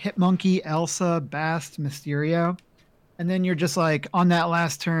then like Hitmonkey, Elsa, Bast, Mysterio. And then you're just like on that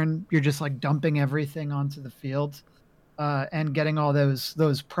last turn, you're just like dumping everything onto the field. And getting all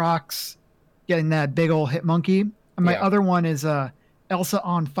those procs, getting that big old Hitmonkey. And my other one is Elsa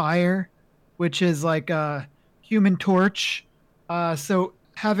on Fire, which is like a Human Torch. So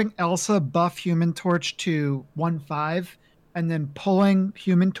having Elsa buff Human Torch to 1/5, and then pulling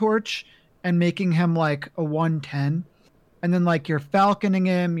Human Torch and making him like a 1/10. And then like you're falconing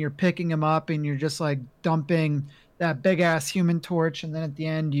him, you're picking him up, and you're just like dumping that big ass Human Torch. And then at the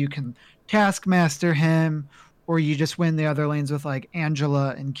end you can Taskmaster him, or you just win the other lanes with like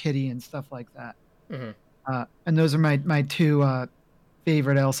Angela and Kitty and stuff like that. Mm-hmm. And those are my 2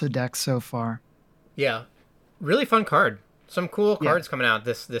 favorite Elsa decks so far. Yeah, really fun card. Some cool cards coming out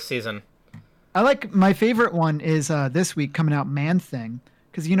this season. I like, my favorite one is this week coming out Man Thing,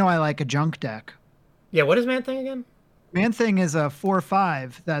 because I like a junk deck. Yeah, what is Man Thing again? Man Thing is a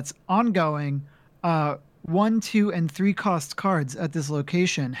 4/5 that's ongoing. 1, 2, and 3 cost cards at this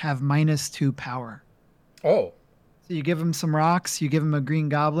location have -2 power. Oh. So you give him some rocks, you give him a green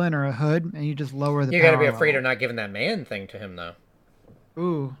goblin or a hood, and you just lower the You power gotta be afraid level. of not giving that Man Thing to him, though.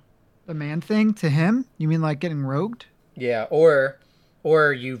 Ooh, the Man Thing to him? You mean like getting rogued? Yeah, or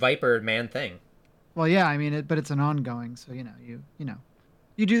you Viper Man Thing. Well, yeah, I mean, but it's an ongoing, so you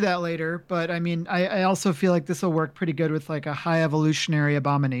do that later. But I mean, I also feel like this will work pretty good with like a high evolutionary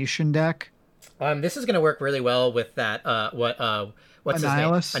abomination deck. This is gonna work really well with that. What's his name?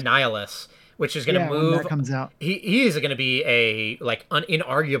 Annihilus. Annihilus, which is gonna Yeah, when move. that comes out. He is gonna be a like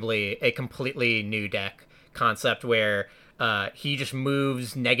inarguably a completely new deck concept where he just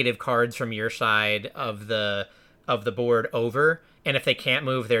moves negative cards from your side of the board over, and if they can't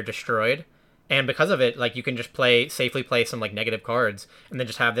move, they're destroyed. And because of it, like you can just safely play some like negative cards, and then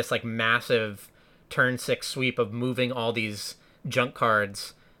just have this like massive turn 6 sweep of moving all these junk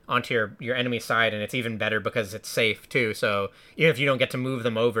cards onto your enemy side, and it's even better because it's safe too. So even if you don't get to move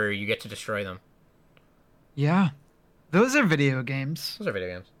them over, you get to destroy them. Yeah, those are video games. Those are video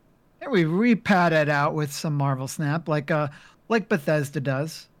games. And we pad it out with some Marvel Snap, like Bethesda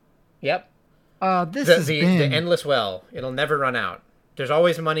does. Yep. This The has the, been. the endless well. It'll never run out. There's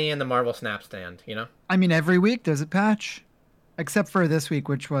always money in the Marvel Snap stand, you know? I mean, every week there's a patch, except for this week,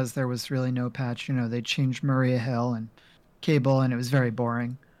 there was really no patch. They changed Maria Hill and Cable, and it was very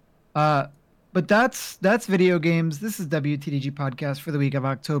boring. Uh, but that's video games. This is WTDG podcast for the week of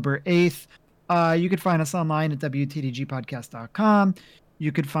October 8th. You could find us online at WTDGpodcast.com.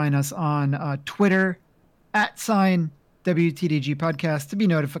 You could find us on Twitter @WTDG podcast to be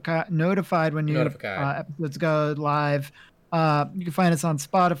notified when new episodes go live. You can find us on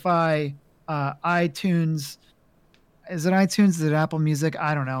Spotify, iTunes. Is it iTunes? Is it Apple Music?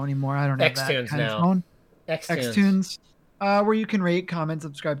 I don't know anymore. I don't have that kind of phone. Xtunes. Where you can rate, comment,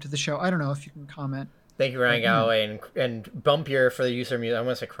 subscribe to the show. I don't know if you can comment. Thank you, Ryan Galloway, and Bumpier for the use of music. I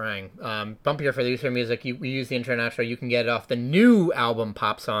want to say crying. Bumpier for the use of music. We use the intro and outro. You can get it off the new album,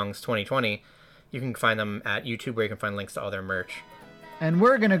 Pop Songs 2020. You can find them at YouTube, where you can find links to all their merch. And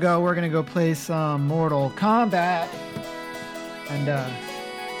we're gonna go play some Mortal Kombat. And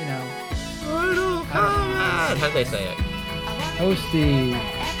Mortal Kombat. How do they say it? Hosty.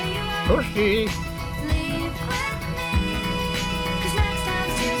 Hosty.